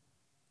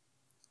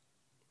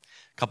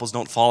 Couples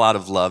don't fall out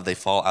of love, they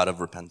fall out of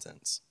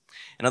repentance.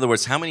 In other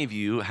words, how many of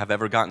you have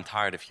ever gotten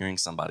tired of hearing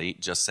somebody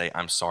just say,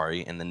 I'm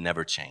sorry, and then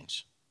never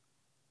change?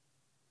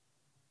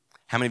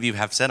 How many of you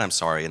have said, I'm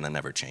sorry, and then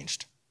never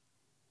changed?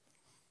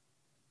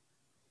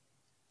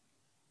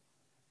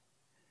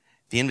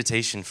 The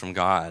invitation from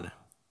God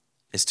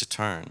is to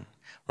turn.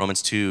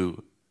 Romans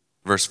 2,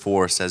 verse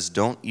 4 says,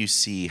 don't you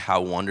see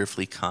how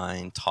wonderfully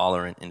kind,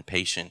 tolerant, and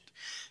patient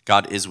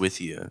God is with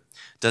you?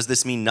 Does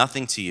this mean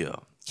nothing to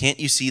you? Can't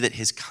you see that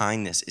his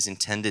kindness is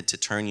intended to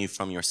turn you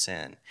from your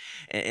sin?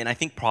 And I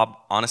think,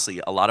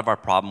 honestly, a lot of our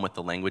problem with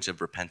the language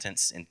of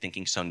repentance and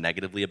thinking so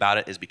negatively about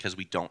it is because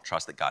we don't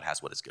trust that God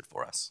has what is good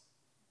for us.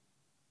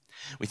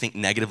 We think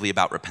negatively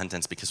about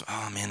repentance because,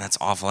 oh man, that's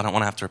awful. I don't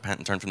want to have to repent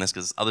and turn from this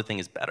because this other thing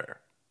is better.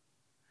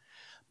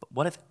 But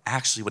what if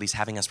actually what he's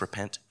having us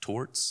repent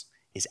towards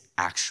is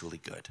actually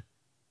good,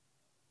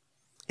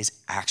 is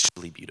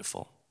actually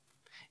beautiful,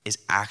 is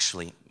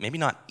actually maybe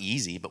not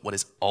easy, but what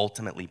is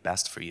ultimately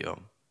best for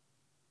you?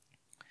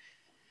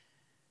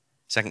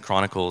 2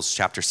 Chronicles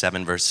chapter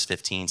 7, verse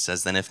 15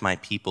 says, then if my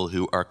people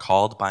who are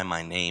called by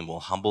my name will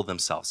humble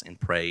themselves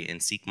and pray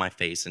and seek my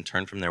face and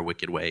turn from their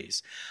wicked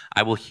ways,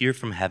 I will hear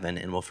from heaven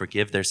and will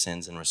forgive their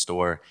sins and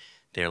restore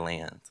their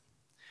land.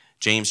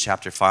 James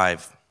chapter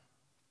 5,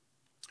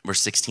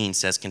 verse 16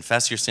 says,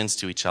 confess your sins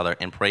to each other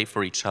and pray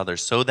for each other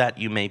so that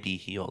you may be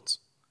healed.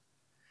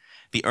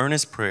 The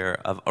earnest prayer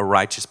of a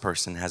righteous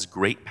person has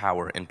great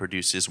power and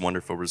produces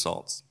wonderful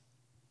results.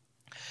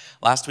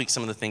 Last week,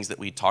 some of the things that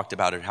we talked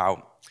about are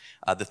how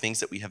the things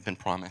that we have been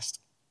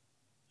promised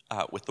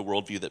with the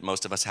worldview that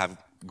most of us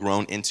have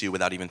grown into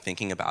without even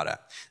thinking about it.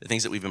 The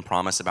things that we've been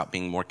promised about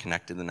being more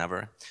connected than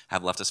ever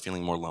have left us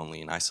feeling more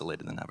lonely and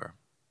isolated than ever.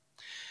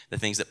 The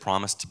things that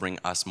promised to bring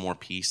us more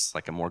peace,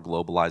 like a more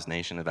globalized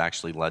nation, have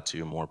actually led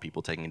to more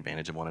people taking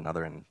advantage of one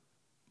another and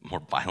more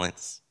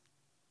violence.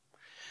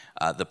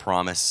 The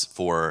promise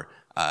for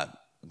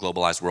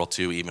globalized world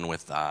too, even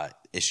with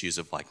issues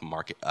of like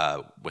market,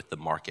 with the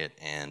market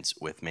and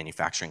with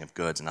manufacturing of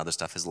goods and other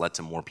stuff, has led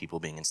to more people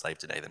being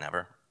enslaved today than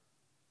ever.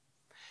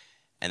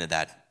 And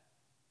that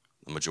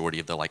the majority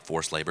of the like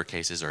forced labor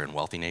cases are in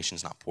wealthy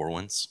nations, not poor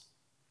ones.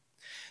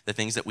 The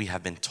things that we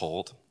have been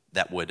told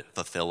that would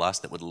fulfill us,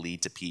 that would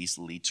lead to peace,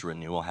 lead to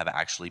renewal, have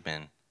actually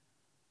been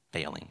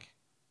failing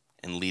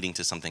and leading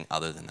to something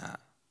other than that.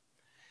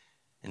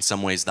 In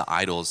some ways, the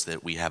idols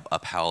that we have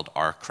upheld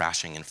are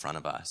crashing in front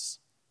of us.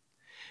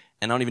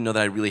 And I don't even know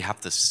that I really have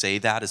to say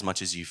that as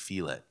much as you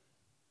feel it.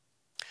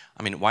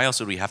 I mean, why else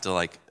would we have to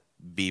like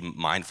be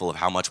mindful of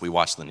how much we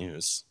watch the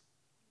news?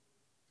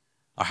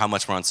 Or how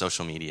much we're on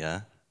social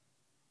media?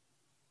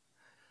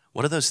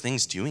 What are those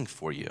things doing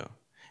for you?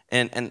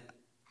 And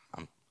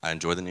I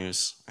enjoy the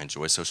news. I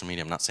enjoy social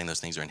media. I'm not saying those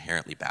things are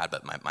inherently bad,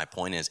 but my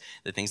point is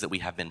the things that we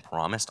have been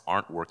promised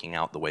aren't working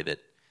out the way that,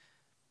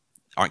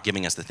 aren't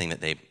giving us the thing that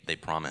they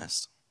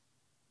promised.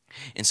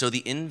 And so the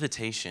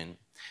invitation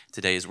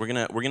today is we're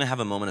gonna have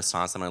a moment of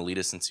silence. I'm gonna lead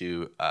us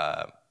into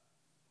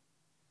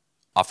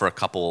offer a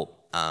couple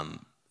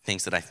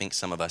things that I think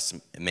some of us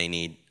may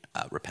need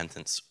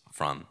repentance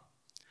from.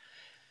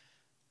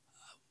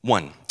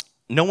 One,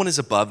 no one is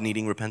above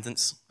needing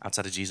repentance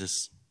outside of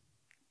Jesus.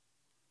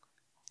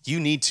 You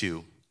need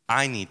to,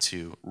 I need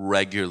to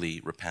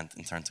regularly repent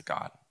and turn to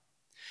God.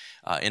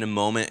 In a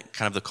moment,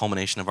 kind of the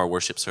culmination of our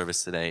worship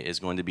service today is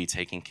going to be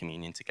taking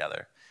communion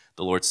together,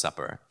 the Lord's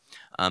Supper.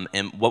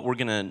 And what we're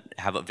going to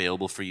have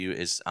available for you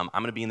is I'm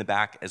going to be in the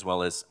back as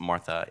well as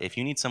Martha. If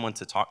you need someone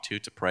to talk to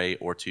pray,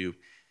 or to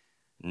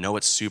know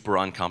it's super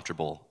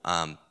uncomfortable,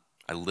 I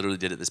literally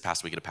did it this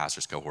past week at a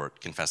pastor's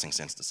cohort, confessing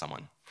sins to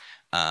someone.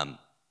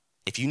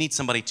 If you need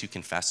somebody to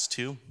confess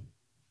to,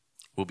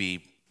 we'll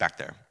be back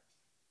there.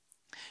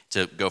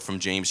 To go from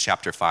James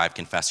chapter 5,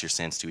 confess your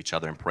sins to each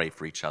other and pray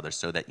for each other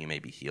so that you may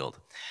be healed.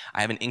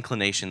 I have an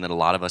inclination that a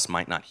lot of us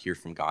might not hear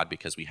from God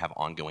because we have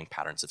ongoing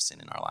patterns of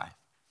sin in our life.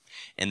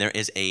 And there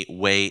is a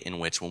way in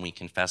which when we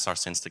confess our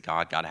sins to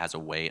God, God has a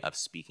way of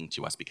speaking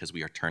to us because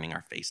we are turning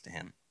our face to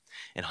him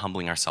and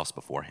humbling ourselves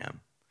before him.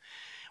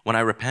 When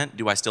I repent,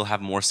 do I still have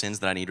more sins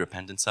that I need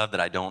repentance of that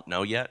I don't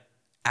know yet?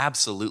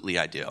 Absolutely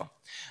I do.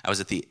 I was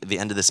at the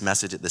end of this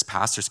message at this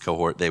pastor's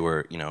cohort. They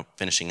were,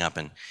 finishing up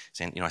and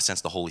saying, I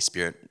sensed the Holy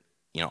Spirit,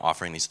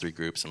 offering these 3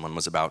 groups. And one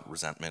was about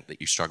resentment that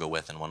you struggle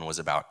with, and one was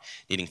about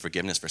needing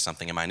forgiveness for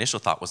something. And my initial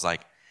thought was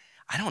like,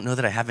 I don't know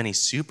that I have any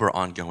super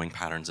ongoing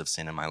patterns of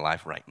sin in my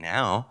life right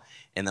now.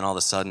 And then all of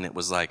a sudden it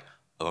was like,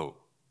 oh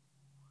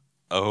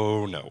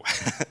no.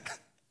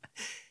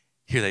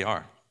 Here they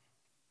are.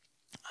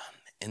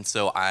 And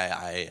so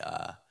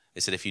I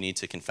said, if you need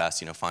to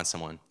confess, find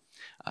someone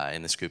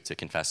in this group to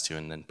confess to,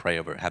 and then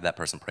have that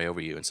person pray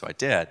over you. And so I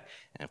did.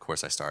 And of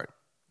course I start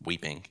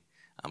weeping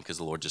because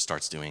the Lord just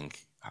starts doing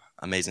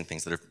amazing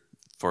things that are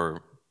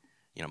for,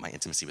 my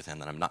intimacy with him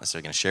that I'm not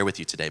necessarily going to share with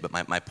you today. But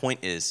my point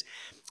is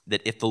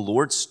that if the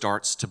Lord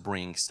starts to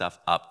bring stuff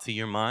up to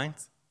your mind,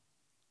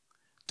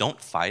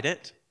 don't fight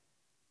it,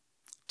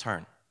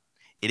 turn.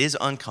 It is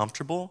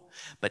uncomfortable,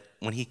 but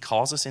when he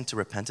calls us into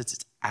repentance,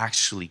 it's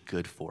actually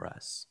good for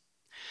us.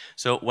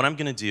 So what I'm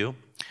going to do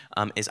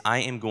is I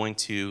am going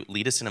to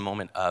lead us in a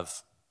moment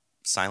of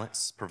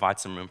silence, provide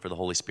some room for the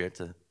Holy Spirit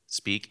to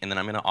speak, and then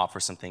I'm going to offer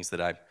some things that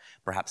I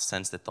perhaps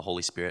sense that the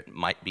Holy Spirit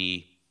might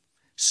be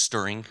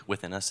stirring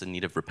within us in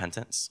need of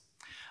repentance.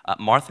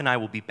 Martha and I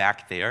will be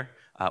back there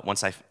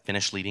once I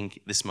finish leading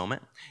this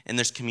moment, and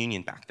there's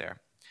communion back there.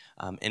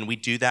 And we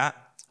do that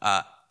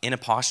in a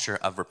posture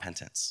of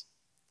repentance.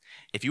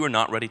 If you are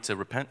not ready to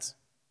repent,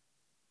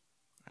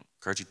 I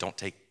encourage you, don't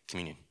take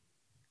communion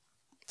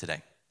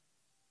today.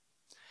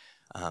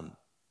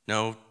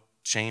 No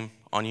shame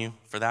on you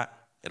for that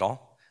at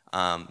all.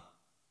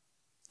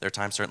 There are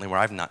times certainly where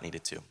I've not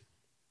needed to.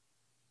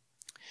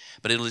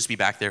 But it'll just be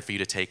back there for you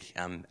to take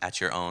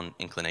at your own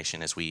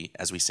inclination as we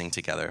sing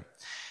together.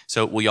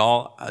 So will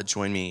y'all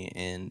join me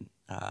in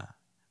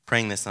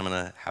praying this? I'm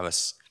going to have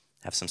us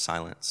have some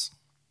silence.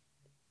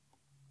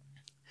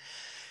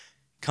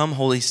 Come,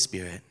 Holy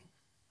Spirit.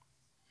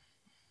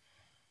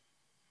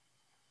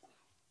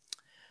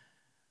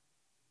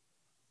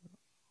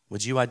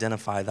 Would you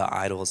identify the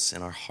idols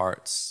in our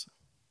hearts?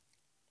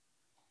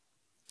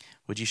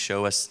 Would you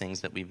show us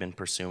things that we've been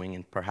pursuing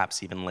and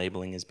perhaps even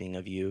labeling as being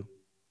of you?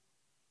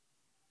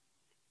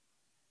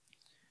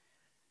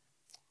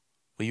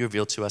 Will you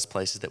reveal to us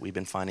places that we've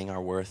been finding our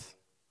worth?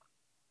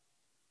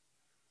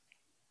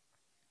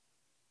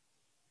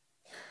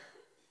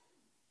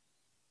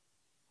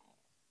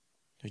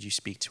 Would you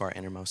speak to our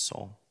innermost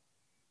soul?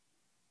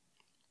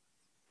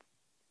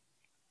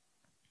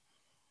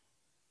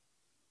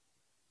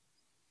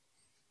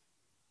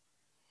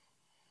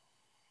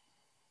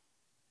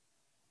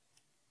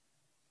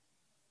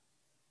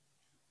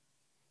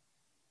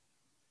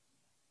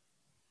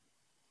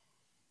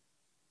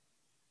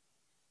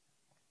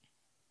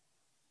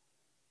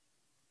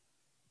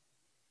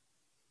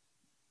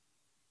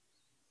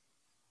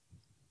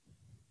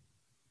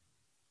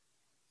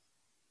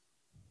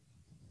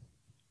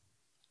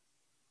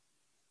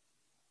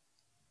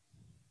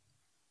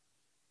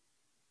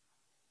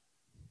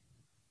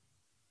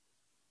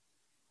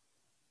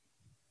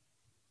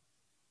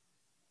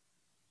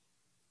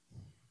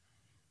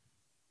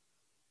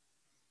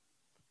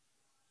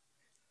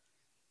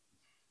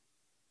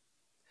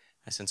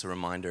 I sense a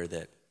reminder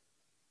that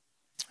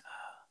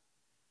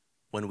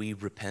when we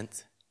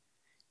repent,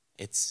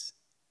 it's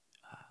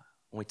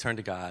when we turn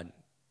to God,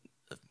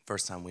 the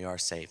first time we are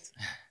saved.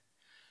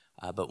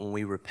 But when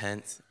we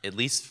repent, at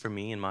least for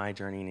me in my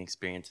journey and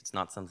experience, it's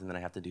not something that I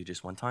have to do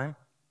just one time.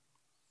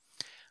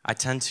 I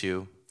tend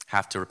to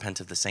have to repent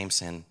of the same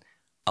sin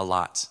a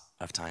lot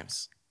of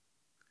times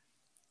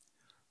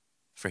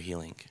for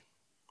healing.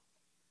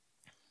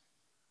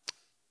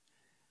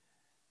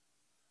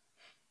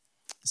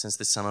 Since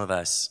that some of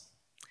us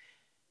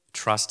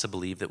trust to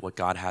believe that what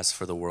God has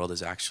for the world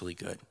is actually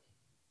good.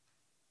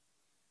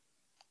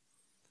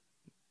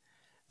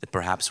 That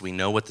perhaps we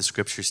know what the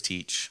scriptures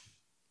teach,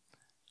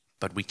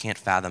 but we can't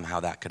fathom how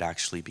that could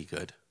actually be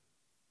good.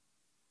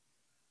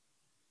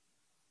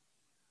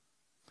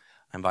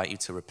 I invite you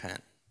to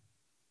repent.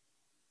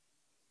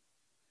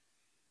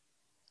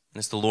 And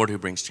it's the Lord who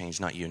brings change,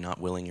 not you, not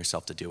willing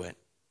yourself to do it.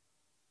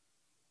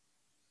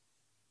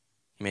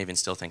 You may even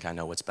still think, I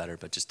know what's better,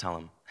 but just tell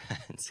him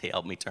and say,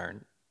 help me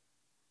turn.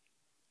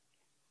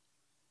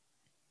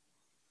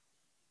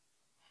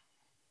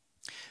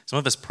 Some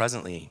of us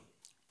presently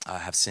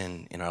have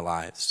sin in our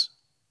lives.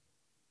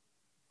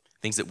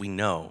 Things that we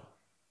know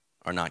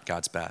are not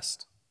God's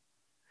best.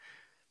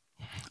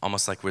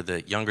 Almost like we're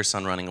the younger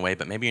son running away,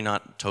 but maybe you're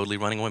not totally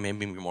running away.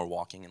 Maybe you're more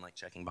walking and like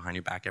checking behind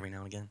your back every now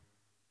and again.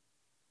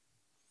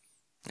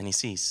 And he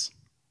sees.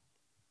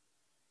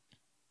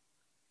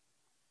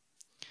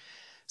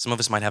 Some of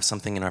us might have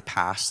something in our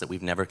past that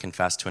we've never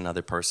confessed to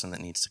another person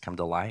that needs to come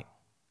to light.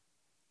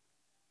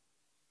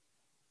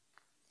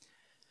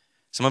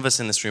 Some of us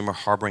in this room are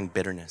harboring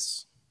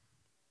bitterness,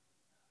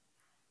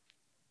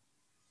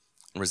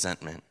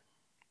 resentment,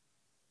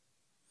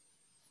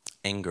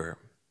 anger.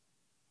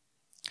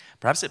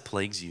 Perhaps it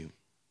plagues you.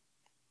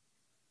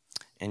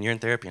 And you're in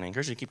therapy, and I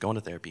encourage you to keep going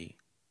to therapy.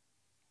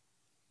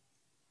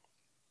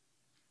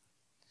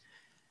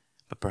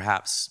 But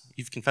perhaps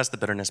you've confessed the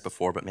bitterness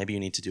before, but maybe you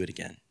need to do it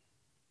again.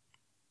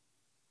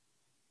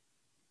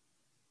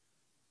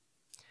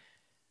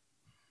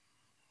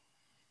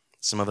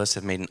 Some of us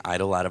have made an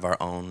idol out of our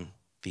own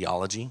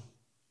theology.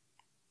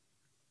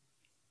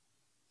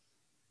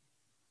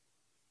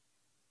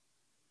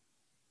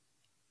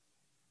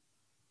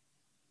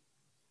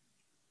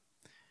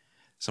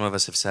 Some of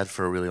us have said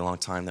for a really long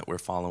time that we're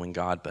following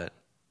God, but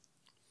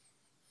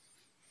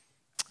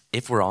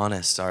if we're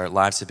honest, our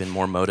lives have been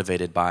more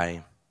motivated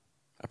by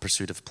a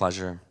pursuit of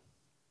pleasure,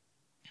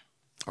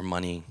 or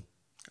money,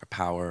 or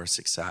power, or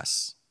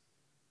success.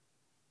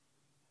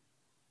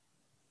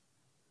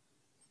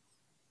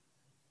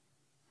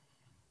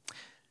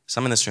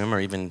 Some in this room are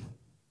even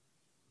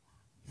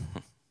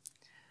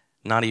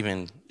not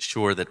even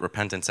sure that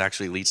repentance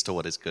actually leads to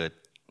what is good,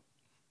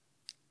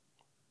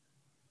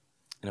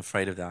 and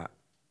afraid of that.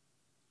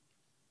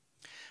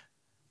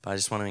 But I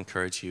just want to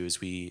encourage you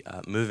as we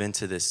move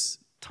into this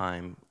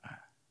time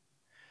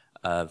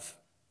of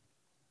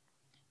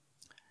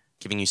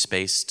giving you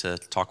space to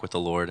talk with the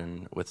Lord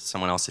and with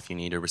someone else if you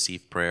need to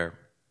receive prayer.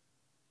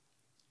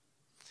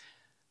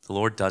 The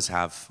Lord does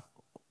have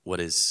what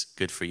is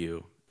good for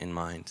you in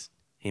mind.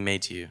 He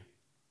made you,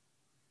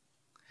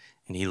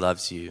 and he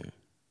loves you,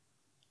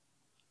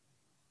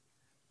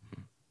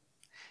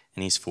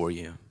 and he's for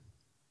you.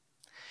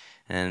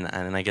 And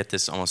I get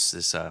this almost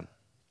this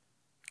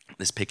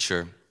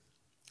picture,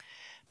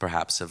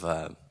 perhaps, of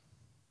a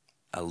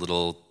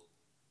little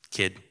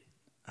kid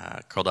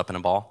curled up in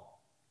a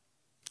ball,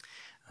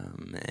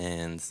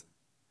 and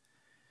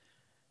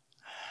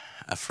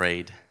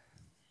afraid,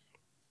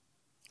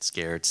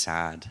 scared,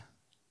 sad,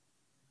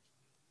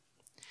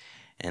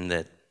 and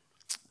that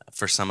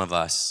for some of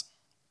us,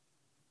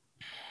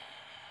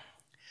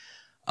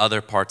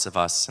 other parts of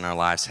us in our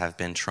lives have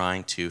been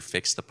trying to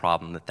fix the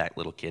problem that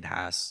little kid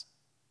has,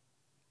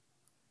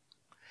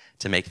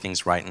 to make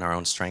things right in our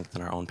own strength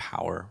and our own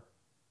power.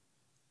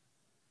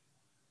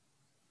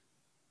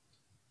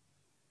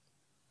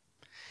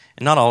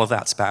 And not all of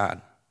that's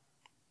bad.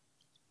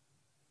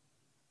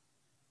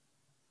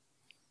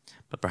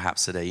 But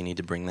perhaps today you need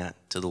to bring that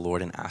to the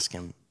Lord and ask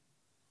him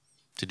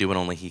to do what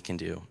only he can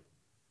do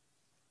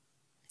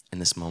in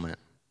this moment.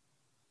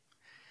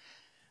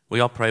 Will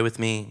you all pray with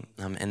me?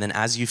 And then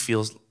as you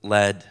feel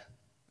led,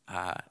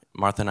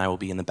 Martha and I will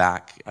be in the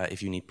back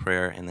if you need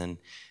prayer, and then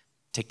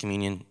take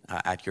communion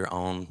at your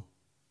own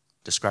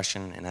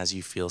discretion and as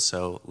you feel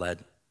so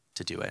led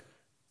to do it.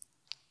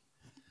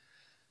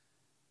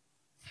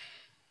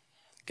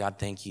 God,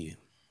 thank you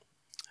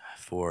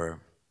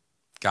for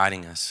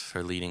guiding us,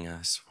 for leading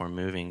us, for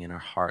moving in our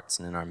hearts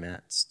and in our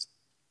midst.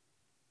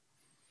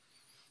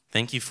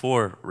 Thank you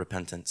for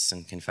repentance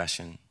and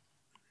confession.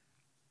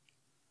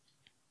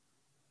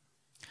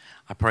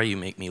 I pray you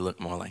make me look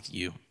more like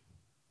you.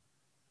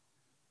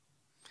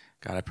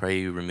 God, I pray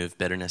you remove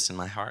bitterness in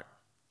my heart.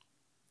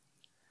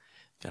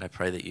 God, I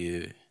pray that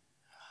you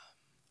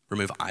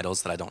remove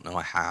idols that I don't know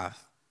I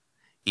have,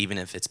 even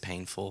if it's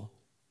painful.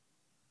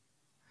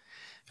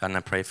 God, and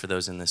I pray for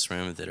those in this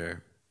room that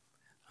are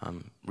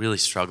really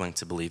struggling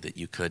to believe that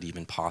you could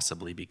even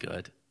possibly be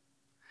good.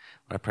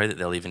 But I pray that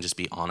they'll even just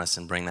be honest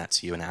and bring that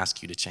to you and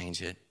ask you to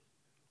change it.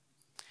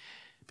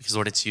 Because,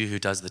 Lord, it's you who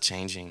does the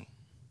changing.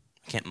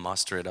 We can't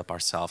muster it up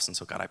ourselves. And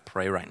so, God, I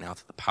pray right now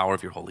through the power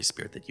of your Holy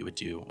Spirit that you would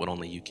do what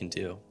only you can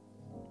do.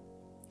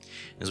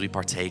 As we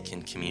partake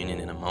in communion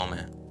in a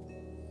moment,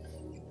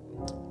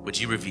 would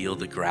you reveal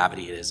the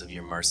gravity it is of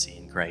your mercy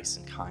and grace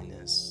and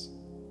kindness?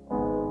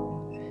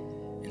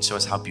 And show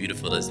us how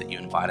beautiful it is that you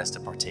invite us to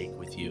partake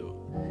with you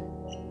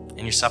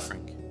in your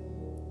suffering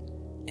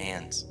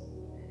and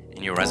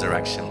in your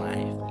resurrection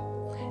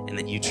life, and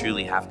that you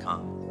truly have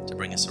come to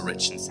bring us a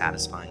rich and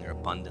satisfying or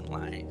abundant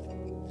life.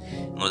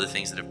 And Lord, the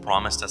things that have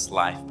promised us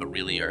life but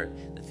really are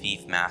the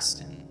thief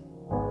masked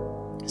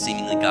in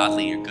seemingly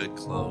godly or good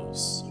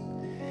clothes.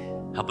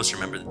 Help us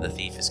remember that the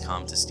thief has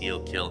come to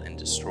steal, kill, and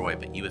destroy,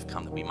 but you have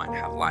come that we might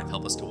have life.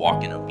 Help us to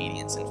walk in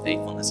obedience and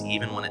faithfulness,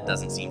 even when it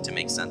doesn't seem to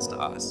make sense to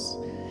us.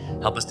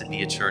 Help us to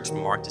be a church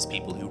marked as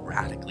people who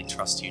radically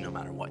trust you no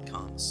matter what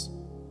comes.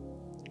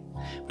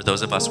 For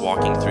those of us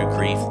walking through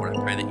grief, Lord,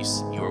 I pray that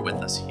you are with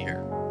us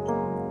here.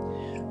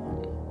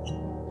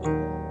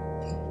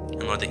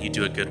 And Lord, that you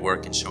do a good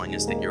work in showing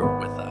us that you're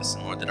with us.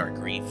 And Lord, that our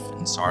grief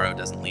and sorrow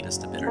doesn't lead us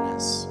to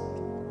bitterness.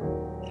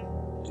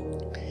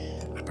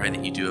 I pray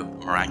that you do a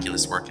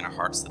miraculous work in our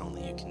hearts that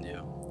only you can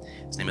do.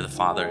 In the name of the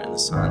Father, and the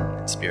Son,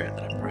 and Spirit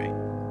that I pray.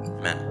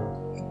 Amen.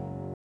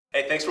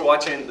 Hey, thanks for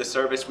watching the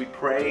service. We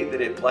pray that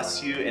it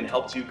blessed you and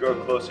helped you grow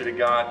closer to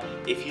God.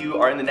 If you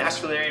are in the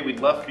Nashville area, we'd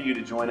love for you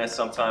to join us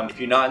sometime. If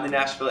you're not in the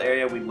Nashville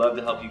area, we'd love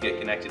to help you get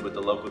connected with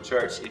the local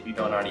church if you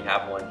don't already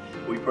have one.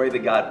 We pray that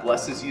God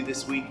blesses you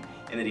this week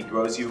and that he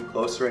grows you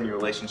closer in your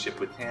relationship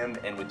with him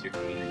and with your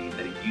community,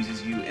 that he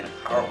uses you in a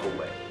powerful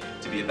way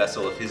to be a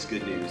vessel of his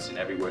good news in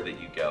everywhere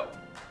that you go.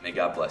 May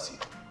God bless you.